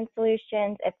adaptation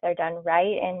solutions if they're done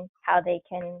right, and how they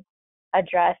can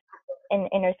address an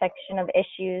intersection of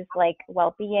issues like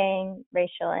well-being,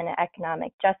 racial and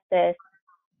economic justice,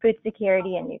 food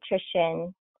security and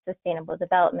nutrition, sustainable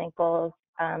development goals,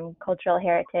 cultural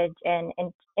heritage, and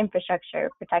infrastructure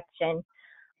protection,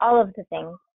 all of the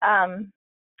things.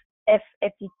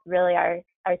 If you really are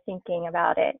thinking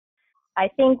about it, I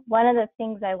think one of the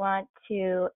things I want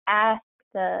to ask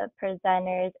the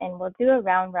presenters, and we'll do a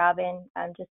round robin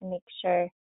just to make sure I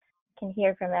can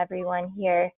hear from everyone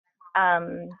here,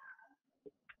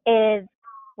 is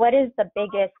what is the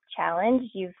biggest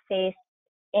challenge you've faced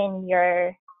in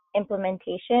your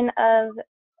implementation of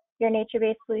your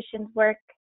nature-based solutions work?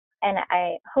 And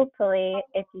hopefully,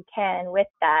 if you can, with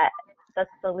that, the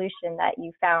solution that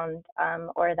you found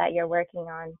or that you're working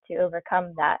on to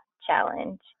overcome that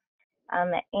challenge.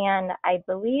 And I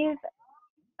believe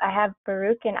I have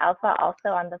Baruch and Alpha also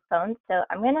on the phone. So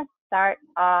I'm going to start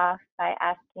off by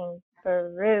asking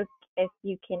Baruch if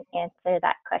you can answer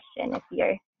that question if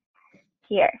you're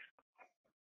here.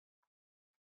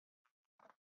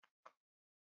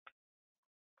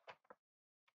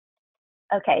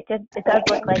 Okay, it does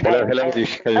look like hello,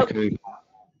 oh,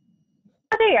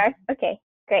 there you are. Okay,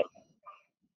 great.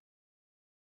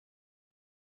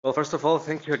 Well, first of all,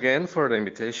 thank you again for the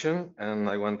invitation, and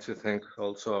I want to thank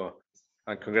also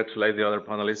and congratulate the other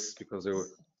panelists because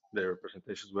their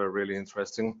presentations were really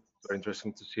interesting. Very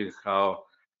interesting to see how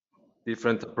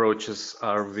different approaches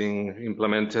are being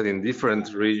implemented in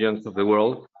different regions of the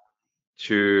world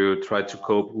to try to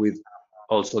cope with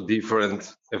also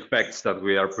different effects that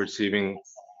we are perceiving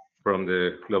from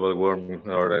the global warming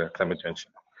or the climate change.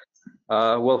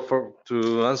 Well,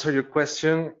 to answer your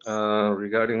question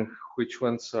regarding which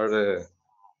ones are the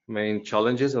main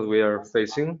challenges that we are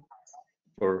facing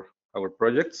for our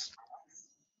projects.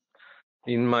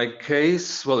 In my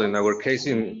case, well, in our case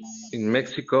in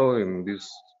Mexico, in this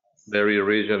very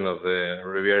region of the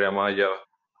Riviera Maya,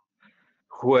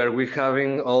 where we're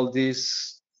having all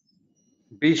this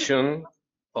vision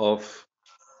of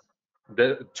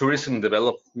the tourism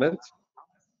development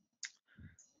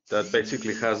that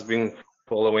basically has been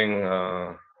following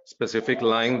a specific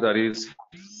line that is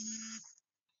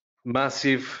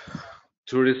massive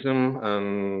tourism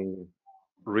and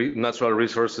natural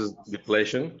resources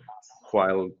depletion,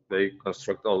 while they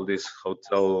construct all this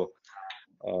hotel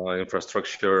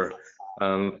infrastructure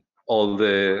and all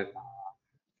the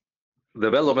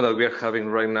development that we are having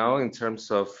right now in terms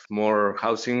of more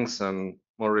housings and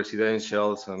more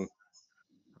residentials and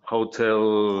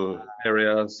hotel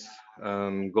areas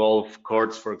and golf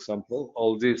courts, for example.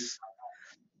 All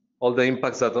the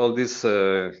impacts that all this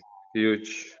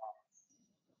huge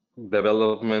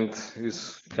development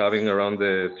is having around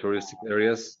the touristic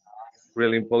areas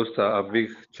really imposed a big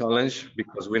challenge,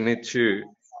 because we need to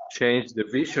change the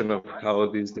vision of how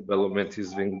this development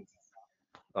is being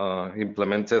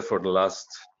implemented for the last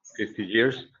 50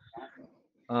 years.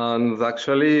 And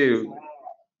actually,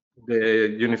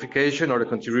 the unification or the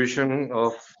contribution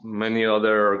of many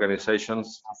other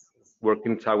organizations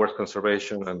working towards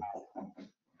conservation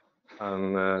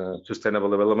and sustainable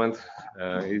development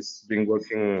is been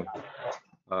working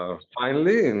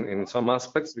finely in some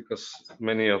aspects, because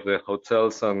many of the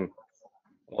hotels and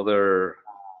other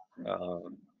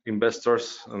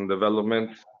investors and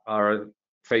development are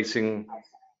facing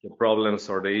the problems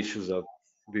or the issues that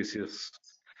this is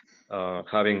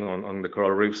having on the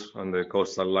coral reefs and the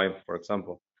coastal line, for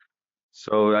example.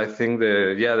 So I think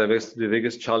the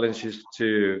biggest challenge is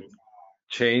to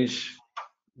change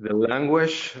the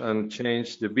language and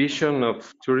change the vision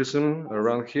of tourism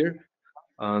around here,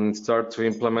 and start to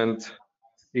implement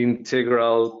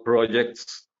integral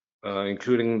projects,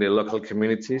 including the local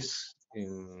communities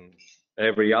in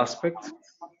every aspect,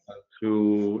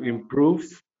 to improve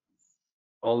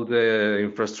all the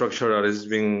infrastructure that is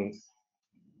being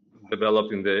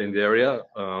developed in the area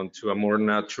to a more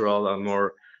natural and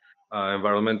more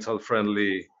environmental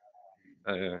friendly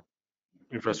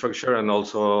infrastructure, and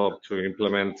also to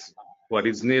implement what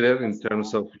is needed in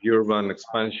terms of urban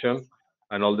expansion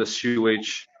and all the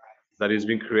sewage that is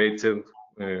being created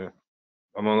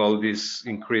among all this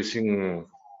increasing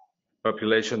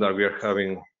population that we are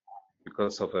having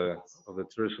because of the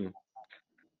tourism.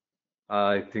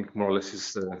 I think more or less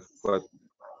is what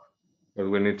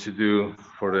we need to do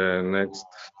for the next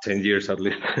 10 years at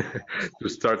least to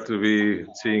start to be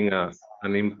seeing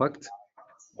an impact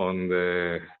on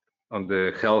the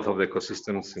health of the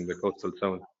ecosystems in the coastal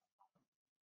zone,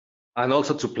 and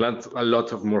also to plant a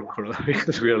lot of more coral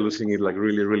because we are losing it like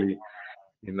really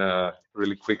in a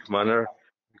really quick manner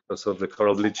because of the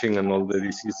coral bleaching and all the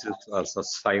diseases as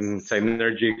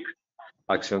synergic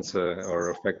actions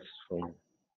or effects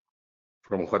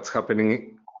from what's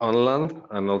happening on land,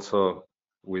 and also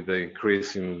with the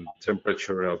increase in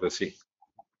temperature of the sea.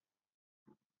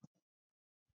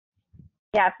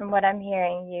 Yeah, from what I'm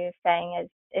hearing you saying is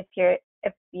if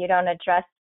you don't address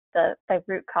the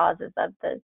root causes of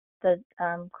the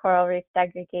coral reef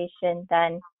degradation,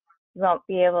 then you won't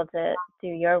be able to do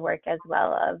your work as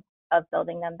well of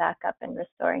building them back up and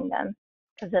restoring them,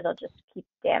 because it'll just keep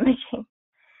damaging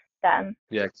them.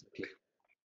 Yeah, exactly.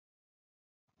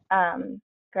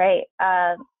 Great.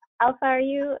 Alpha, are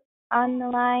you on the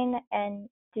line, and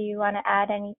do you want to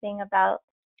add anything about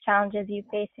challenges you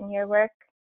face in your work?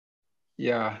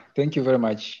 Yeah, thank you very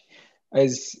much.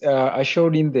 As I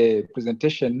showed in the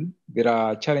presentation, there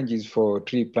are challenges for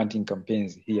tree planting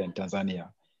campaigns here in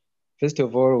Tanzania. First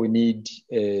of all, we need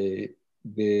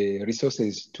the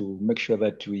resources to make sure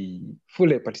that we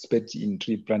fully participate in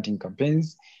tree planting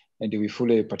campaigns, and we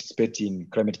fully participate in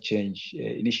climate change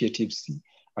initiatives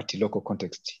at a local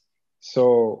context.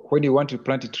 So when you want to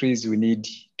plant trees, we need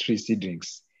tree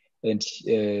seedlings. And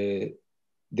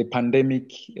the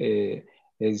pandemic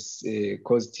has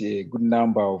caused a good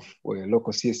number of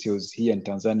local CSOs here in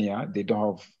Tanzania. They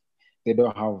don't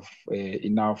have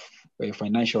enough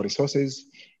financial resources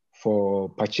for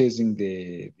purchasing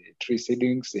the tree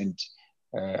seedlings, and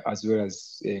as well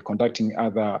as conducting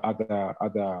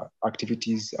other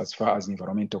activities as far as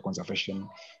environmental conservation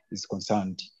is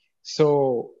concerned.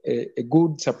 So a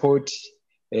good support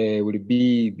will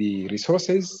be the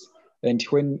resources. And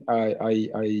when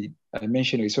I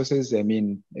mention resources, I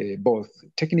mean both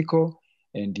technical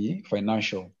and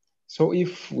financial. So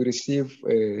if we receive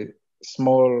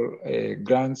small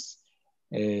grants,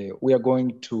 we are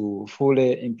going to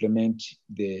fully implement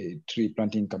the tree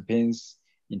planting campaigns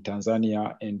in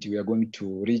Tanzania, and we are going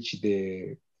to reach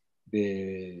the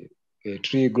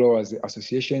tree growers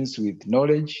associations with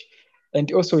knowledge. And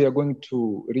also we are going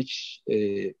to reach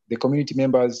the community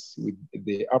members with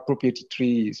the appropriate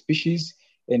tree species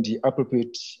and the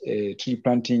appropriate tree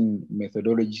planting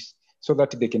methodologies, so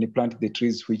that they can plant the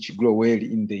trees which grow well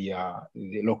in the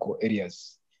local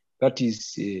areas. That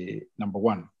is number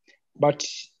one. But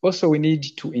also we need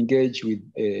to engage with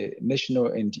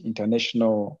national and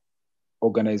international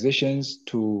organizations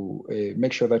to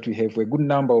make sure that we have a good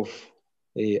number of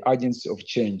agents of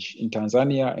change in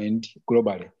Tanzania and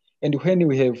globally. And when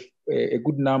we have a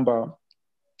good number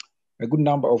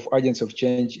of agents of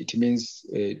change, it means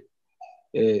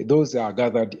those are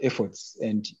gathered efforts.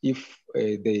 And if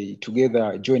they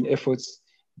together join efforts,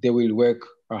 they will work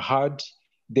hard.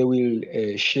 They will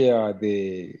share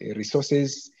the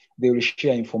resources. They will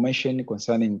share information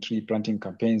concerning tree planting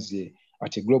campaigns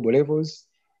at a global levels.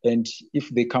 And if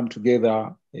they come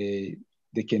together,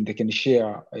 they can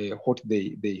share what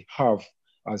they have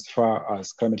as far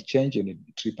as climate change and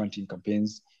tree planting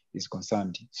campaigns is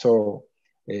concerned. So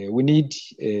we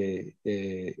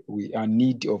are in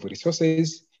need of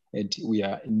resources, and we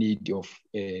are in need of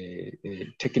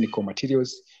technical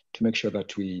materials to make sure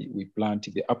that we plant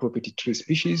the appropriate tree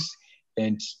species,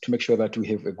 and to make sure that we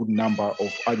have a good number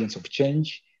of agents of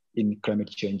change in climate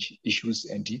change issues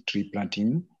and tree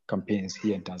planting campaigns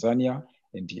here in Tanzania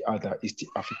and the other East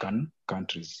African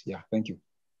countries. Yeah, thank you.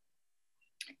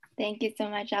 Thank you so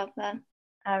much, Alpha.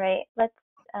 All right, let's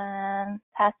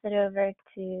pass it over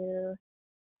to,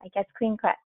 I guess, Queen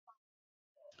Clef.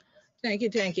 Thank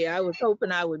you. I was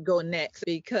hoping I would go next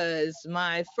because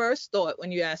my first thought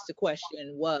when you asked the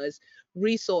question was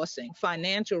resourcing,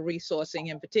 financial resourcing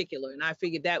in particular. And I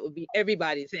figured that would be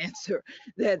everybody's answer,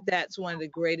 that's one of the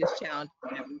greatest challenges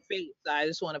that we face. I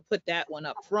just want to put that one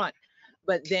up front.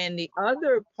 But then the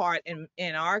other part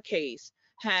in our case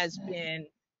has been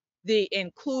the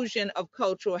inclusion of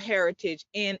cultural heritage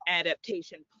in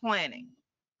adaptation planning,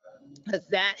 because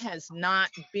that has not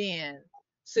been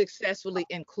successfully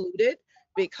included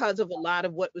because of a lot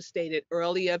of what was stated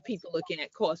earlier, people looking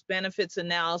at cost benefits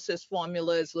analysis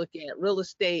formulas, looking at real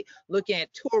estate, looking at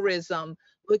tourism,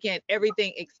 looking at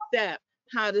everything except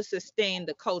how to sustain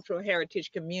the cultural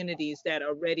heritage communities that are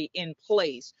already in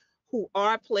place, who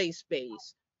are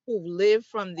place-based, who live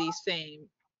from these same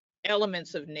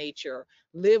elements of nature,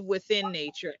 live within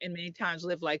nature, and many times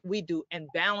live like we do and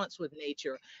balance with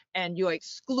nature. And you're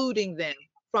excluding them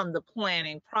from the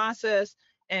planning process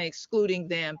and excluding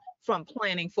them from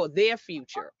planning for their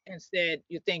future. Instead,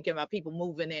 you're thinking about people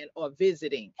moving in or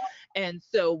visiting. And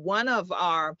so one of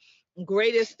our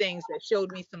greatest things that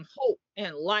showed me some hope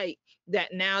and light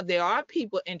that now there are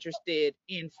people interested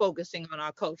in focusing on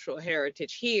our cultural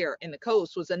heritage here in the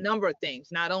coast was a number of things,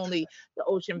 not only the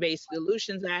Ocean-Based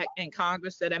Solutions Act in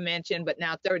Congress that I mentioned, but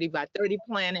now 30 by 30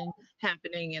 planning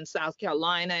happening in South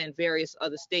Carolina and various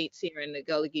other states here in the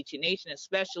Gullah Geechee Nation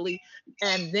especially.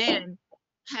 And then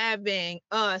having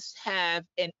us have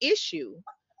an issue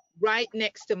right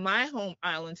next to my home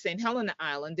island, St. Helena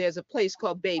Island, there's a place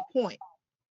called Bay Point.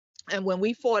 And when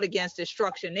we fought against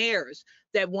extractionnaires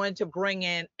that wanted to bring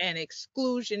in an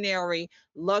exclusionary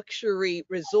luxury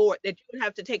resort that you would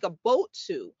have to take a boat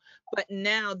to, but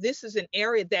now this is an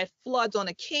area that floods on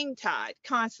a king tide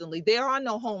constantly. There are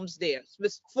no homes there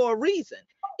for a reason.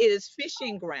 It is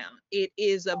fishing ground. It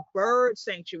is a bird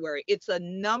sanctuary. It's a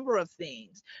number of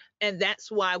things. And that's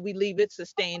why we leave it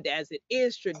sustained as it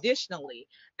is traditionally.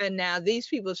 And now these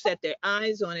people have set their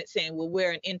eyes on it saying, well,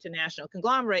 we're an international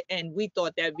conglomerate and we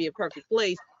thought that'd be a perfect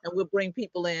place. And we'll bring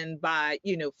people in by,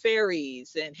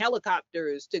 ferries and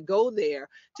helicopters to go there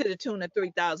to the tune of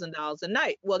 $3,000 a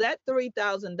night. Well, that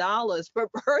 $3,000 per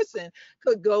person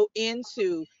could go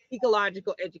into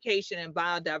ecological education and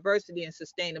biodiversity and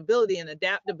sustainability and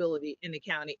adaptability in the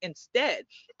county instead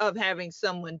of having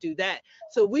someone do that.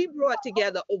 So we brought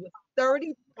together over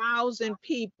 30,000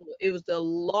 people. It was the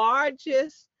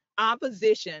largest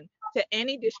opposition to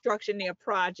any destructionary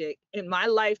project in my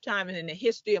lifetime and in the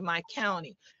history of my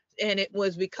county. And it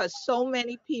was because so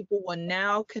many people were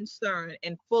now concerned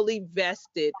and fully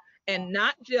vested in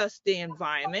not just the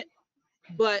environment,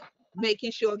 but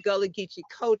making sure Gullah Geechee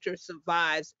culture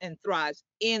survives and thrives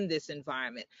in this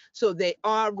environment. So they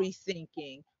are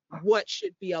rethinking what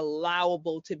should be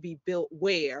allowable to be built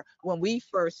where. When we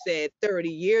first said 30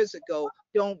 years ago,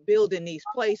 don't build in these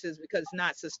places because it's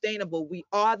not sustainable. We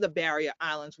are the barrier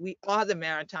islands. We are the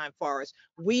maritime forest.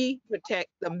 We protect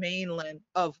the mainland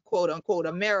of quote unquote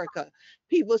America.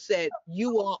 People said,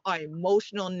 you all are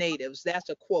emotional natives. That's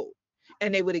a quote.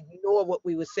 And they would ignore what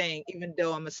we were saying, even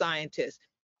though I'm a scientist,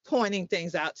 pointing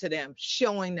things out to them,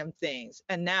 showing them things.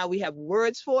 And now we have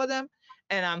words for them.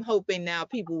 And I'm hoping now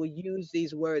people will use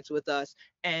these words with us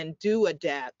and do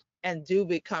adapt and do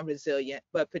become resilient,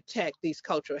 but protect these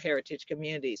cultural heritage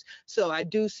communities. So I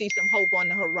do see some hope on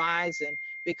the horizon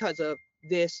because of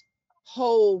this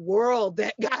whole world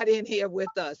that got in here with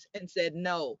us and said,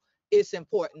 no, it's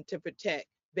important to protect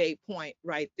Bay Point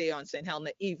right there on St.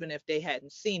 Helena, even if they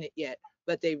hadn't seen it yet,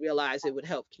 but they realized it would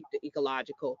help keep the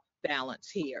ecological balance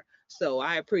here. So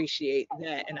I appreciate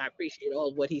that, and I appreciate all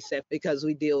of what he said because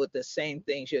we deal with the same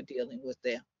things you're dealing with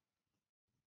there.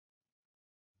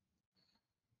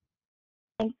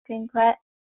 Thanks, Queen Clef.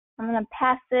 I'm going to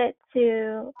pass it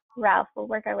to Ralph. We'll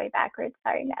work our way backwards.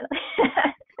 Sorry, Natalie.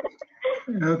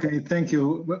 Okay, thank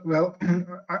you. Well,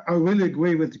 I really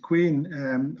agree with the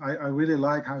Queen. I really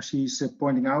like how she's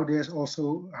pointing out this,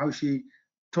 also how she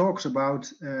talks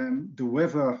about the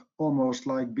river almost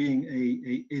like being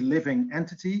a living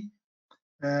entity.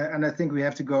 And I think we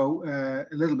have to go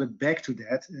a little bit back to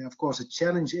that. Of course, the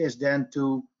challenge is then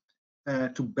to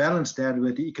balance that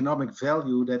with the economic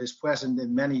value that is present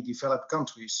in many developed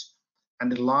countries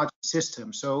and the large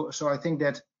system. So I think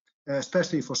that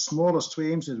especially for smaller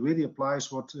streams, it really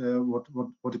applies what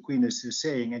the Queen is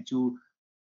saying, and you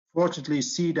fortunately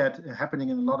see that happening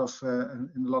in a lot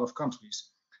of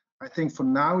countries. I think for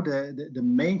now the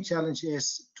main challenge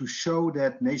is to show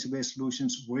that nature-based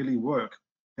solutions really work,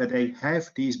 that they have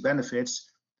these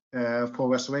benefits for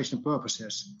restoration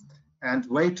purposes. And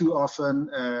way too often,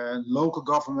 local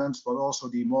governments, but also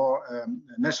the more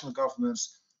national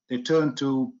governments, they turn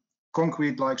to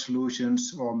concrete-like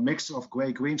solutions or mix of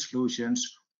gray-green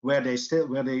solutions where they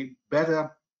better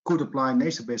could apply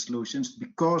nature-based solutions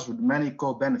because of the many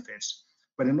core benefits.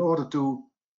 But in order to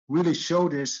really show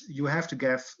this, you have to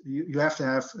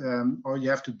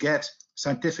get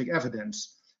scientific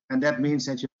evidence, and that means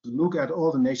that you look at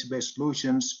all the nature-based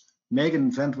solutions, make an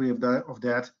inventory of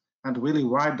that, and really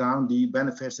write down the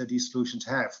benefits that these solutions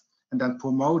have, and then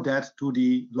promote that to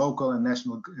the local and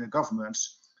national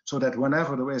governments, so that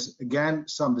whenever there is again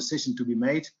some decision to be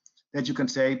made, that you can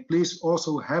say, please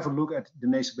also have a look at the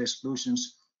nature-based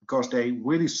solutions because they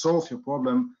really solve your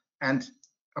problem. And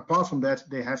apart from that,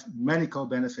 they have many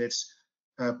co-benefits,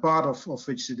 part of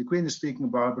which the Queen is speaking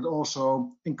about, but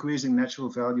also increasing natural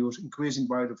values, increasing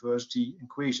biodiversity,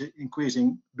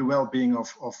 increasing the well-being of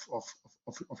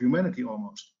humanity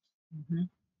almost.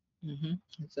 Mm-hmm.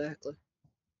 Mm-hmm. Exactly.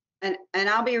 And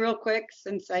I'll be real quick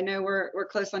since I know we're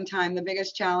close on time. The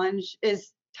biggest challenge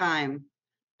is time.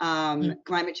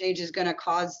 Climate change is going to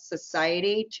cause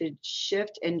society to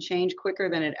shift and change quicker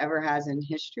than it ever has in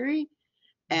history.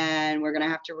 And we're going to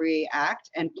have to react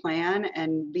and plan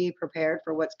and be prepared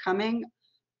for what's coming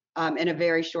in a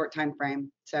very short time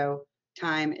frame. So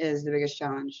time is the biggest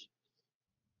challenge.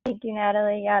 Thank you,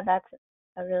 Natalie. Yeah, that's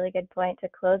a really good point to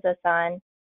close us on.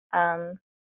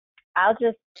 I'll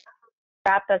just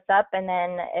wrap us up, and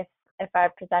then if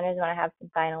our presenters want to have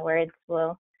some final words,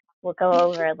 we'll go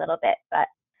over a little bit. But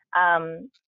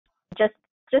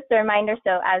just a reminder.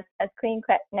 So as Queen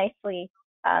nicely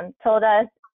told us,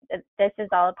 this is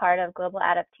all a part of Global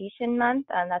Adaptation Month,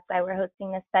 and that's why we're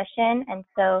hosting this session. And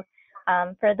so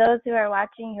for those who are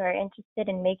watching who are interested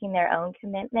in making their own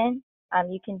commitment,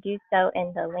 you can do so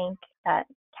in the link that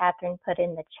Catherine put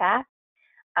in the chat.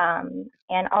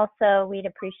 And also, we'd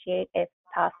appreciate, if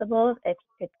possible, if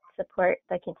you could support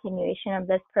the continuation of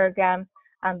this program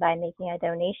by making a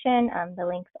donation. The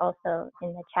link's also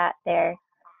in the chat there.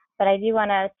 But I do want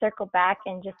to circle back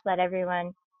and just let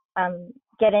everyone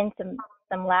get into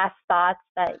some last thoughts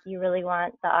that you really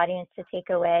want the audience to take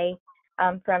away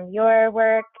from your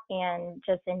work, and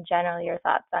just in general your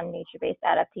thoughts on nature-based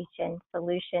adaptation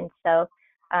solutions. So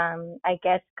I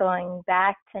guess going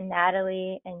back to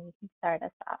Natalie, and you can start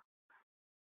us off.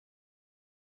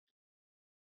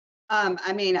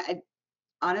 I mean,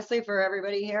 honestly, for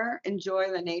everybody here, enjoy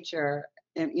the nature,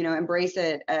 and, embrace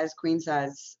it, as Queen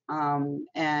says,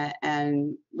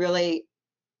 and really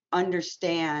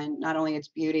understand not only its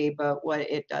beauty, but what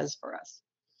it does for us.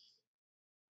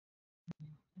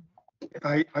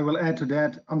 I will add to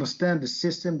that, understand the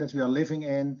system that we are living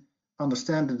in,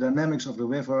 understand the dynamics of the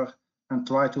river, and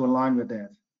try to align with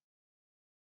that.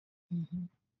 Mm-hmm.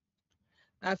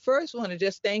 I first want to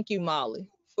just thank you, Molly,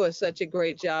 for such a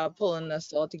great job pulling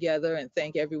us all together, and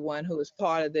thank everyone who was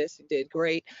part of this. You did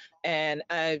great. And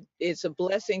it's a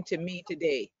blessing to me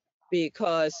today,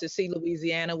 because to see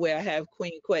Louisiana where I have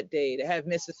Queen Quet Day, to have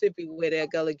Mississippi where there are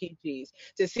Gullah Geechees,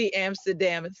 to see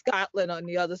Amsterdam and Scotland on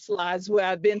the other slides where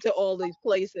I've been to all these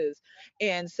places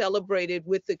and celebrated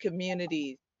with the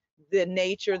communities, the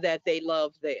nature that they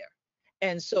love there.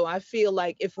 And so I feel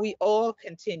like if we all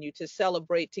continue to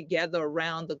celebrate together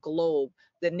around the globe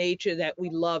the nature that we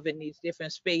love in these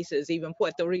different spaces, even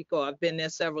Puerto Rico, I've been there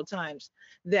several times,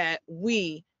 that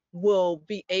we will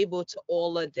be able to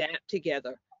all adapt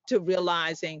together to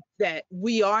realizing that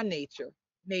we are nature.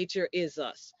 Nature is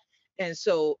us. And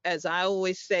so, as I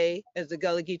always say, as the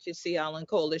Gullah Geechee Sea Island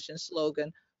Coalition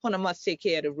slogan, Hona must take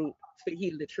care of the root for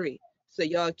heal the tree. So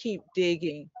y'all keep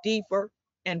digging deeper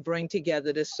and bring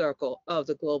together this circle of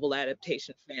the global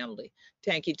adaptation family.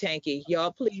 Tanky.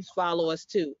 Y'all please follow us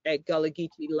too at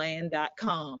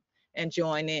gullahgeecheeland.com and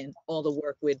join in all the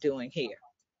work we're doing here.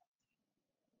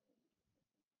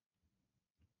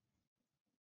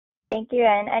 Thank you.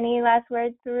 And any last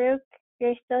words, Farouk?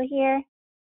 You're still here?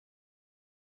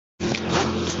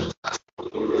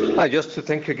 Just to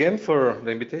thank you again for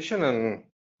the invitation and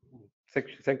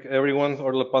thank everyone,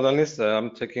 all the panelists.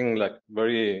 I'm taking like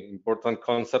very important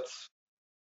concepts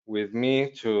with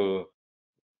me to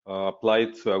apply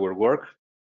it to our work.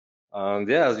 And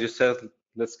yeah, as you said,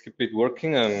 let's keep it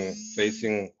working and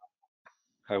facing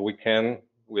how we can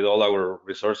with all our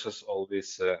resources, all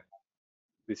these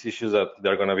issues that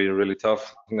they're going to be really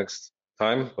tough next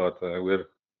time, but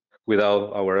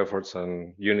without our efforts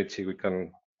and unity, we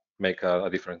can make a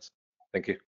difference. Thank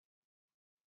you.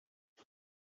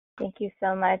 Thank you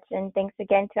so much, and thanks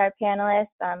again to our panelists.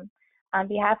 On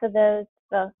behalf of those,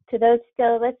 well, to those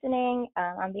still listening,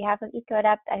 on behalf of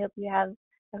EcoAdapt, I hope you have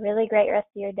a really great rest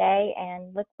of your day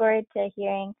and look forward to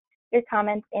hearing your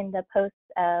comments in the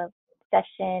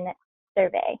post-session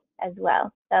survey as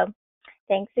well. So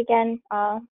thanks again,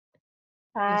 all.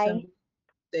 Bye.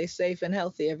 Stay safe and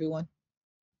healthy, everyone.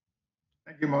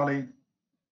 Thank you, Molly.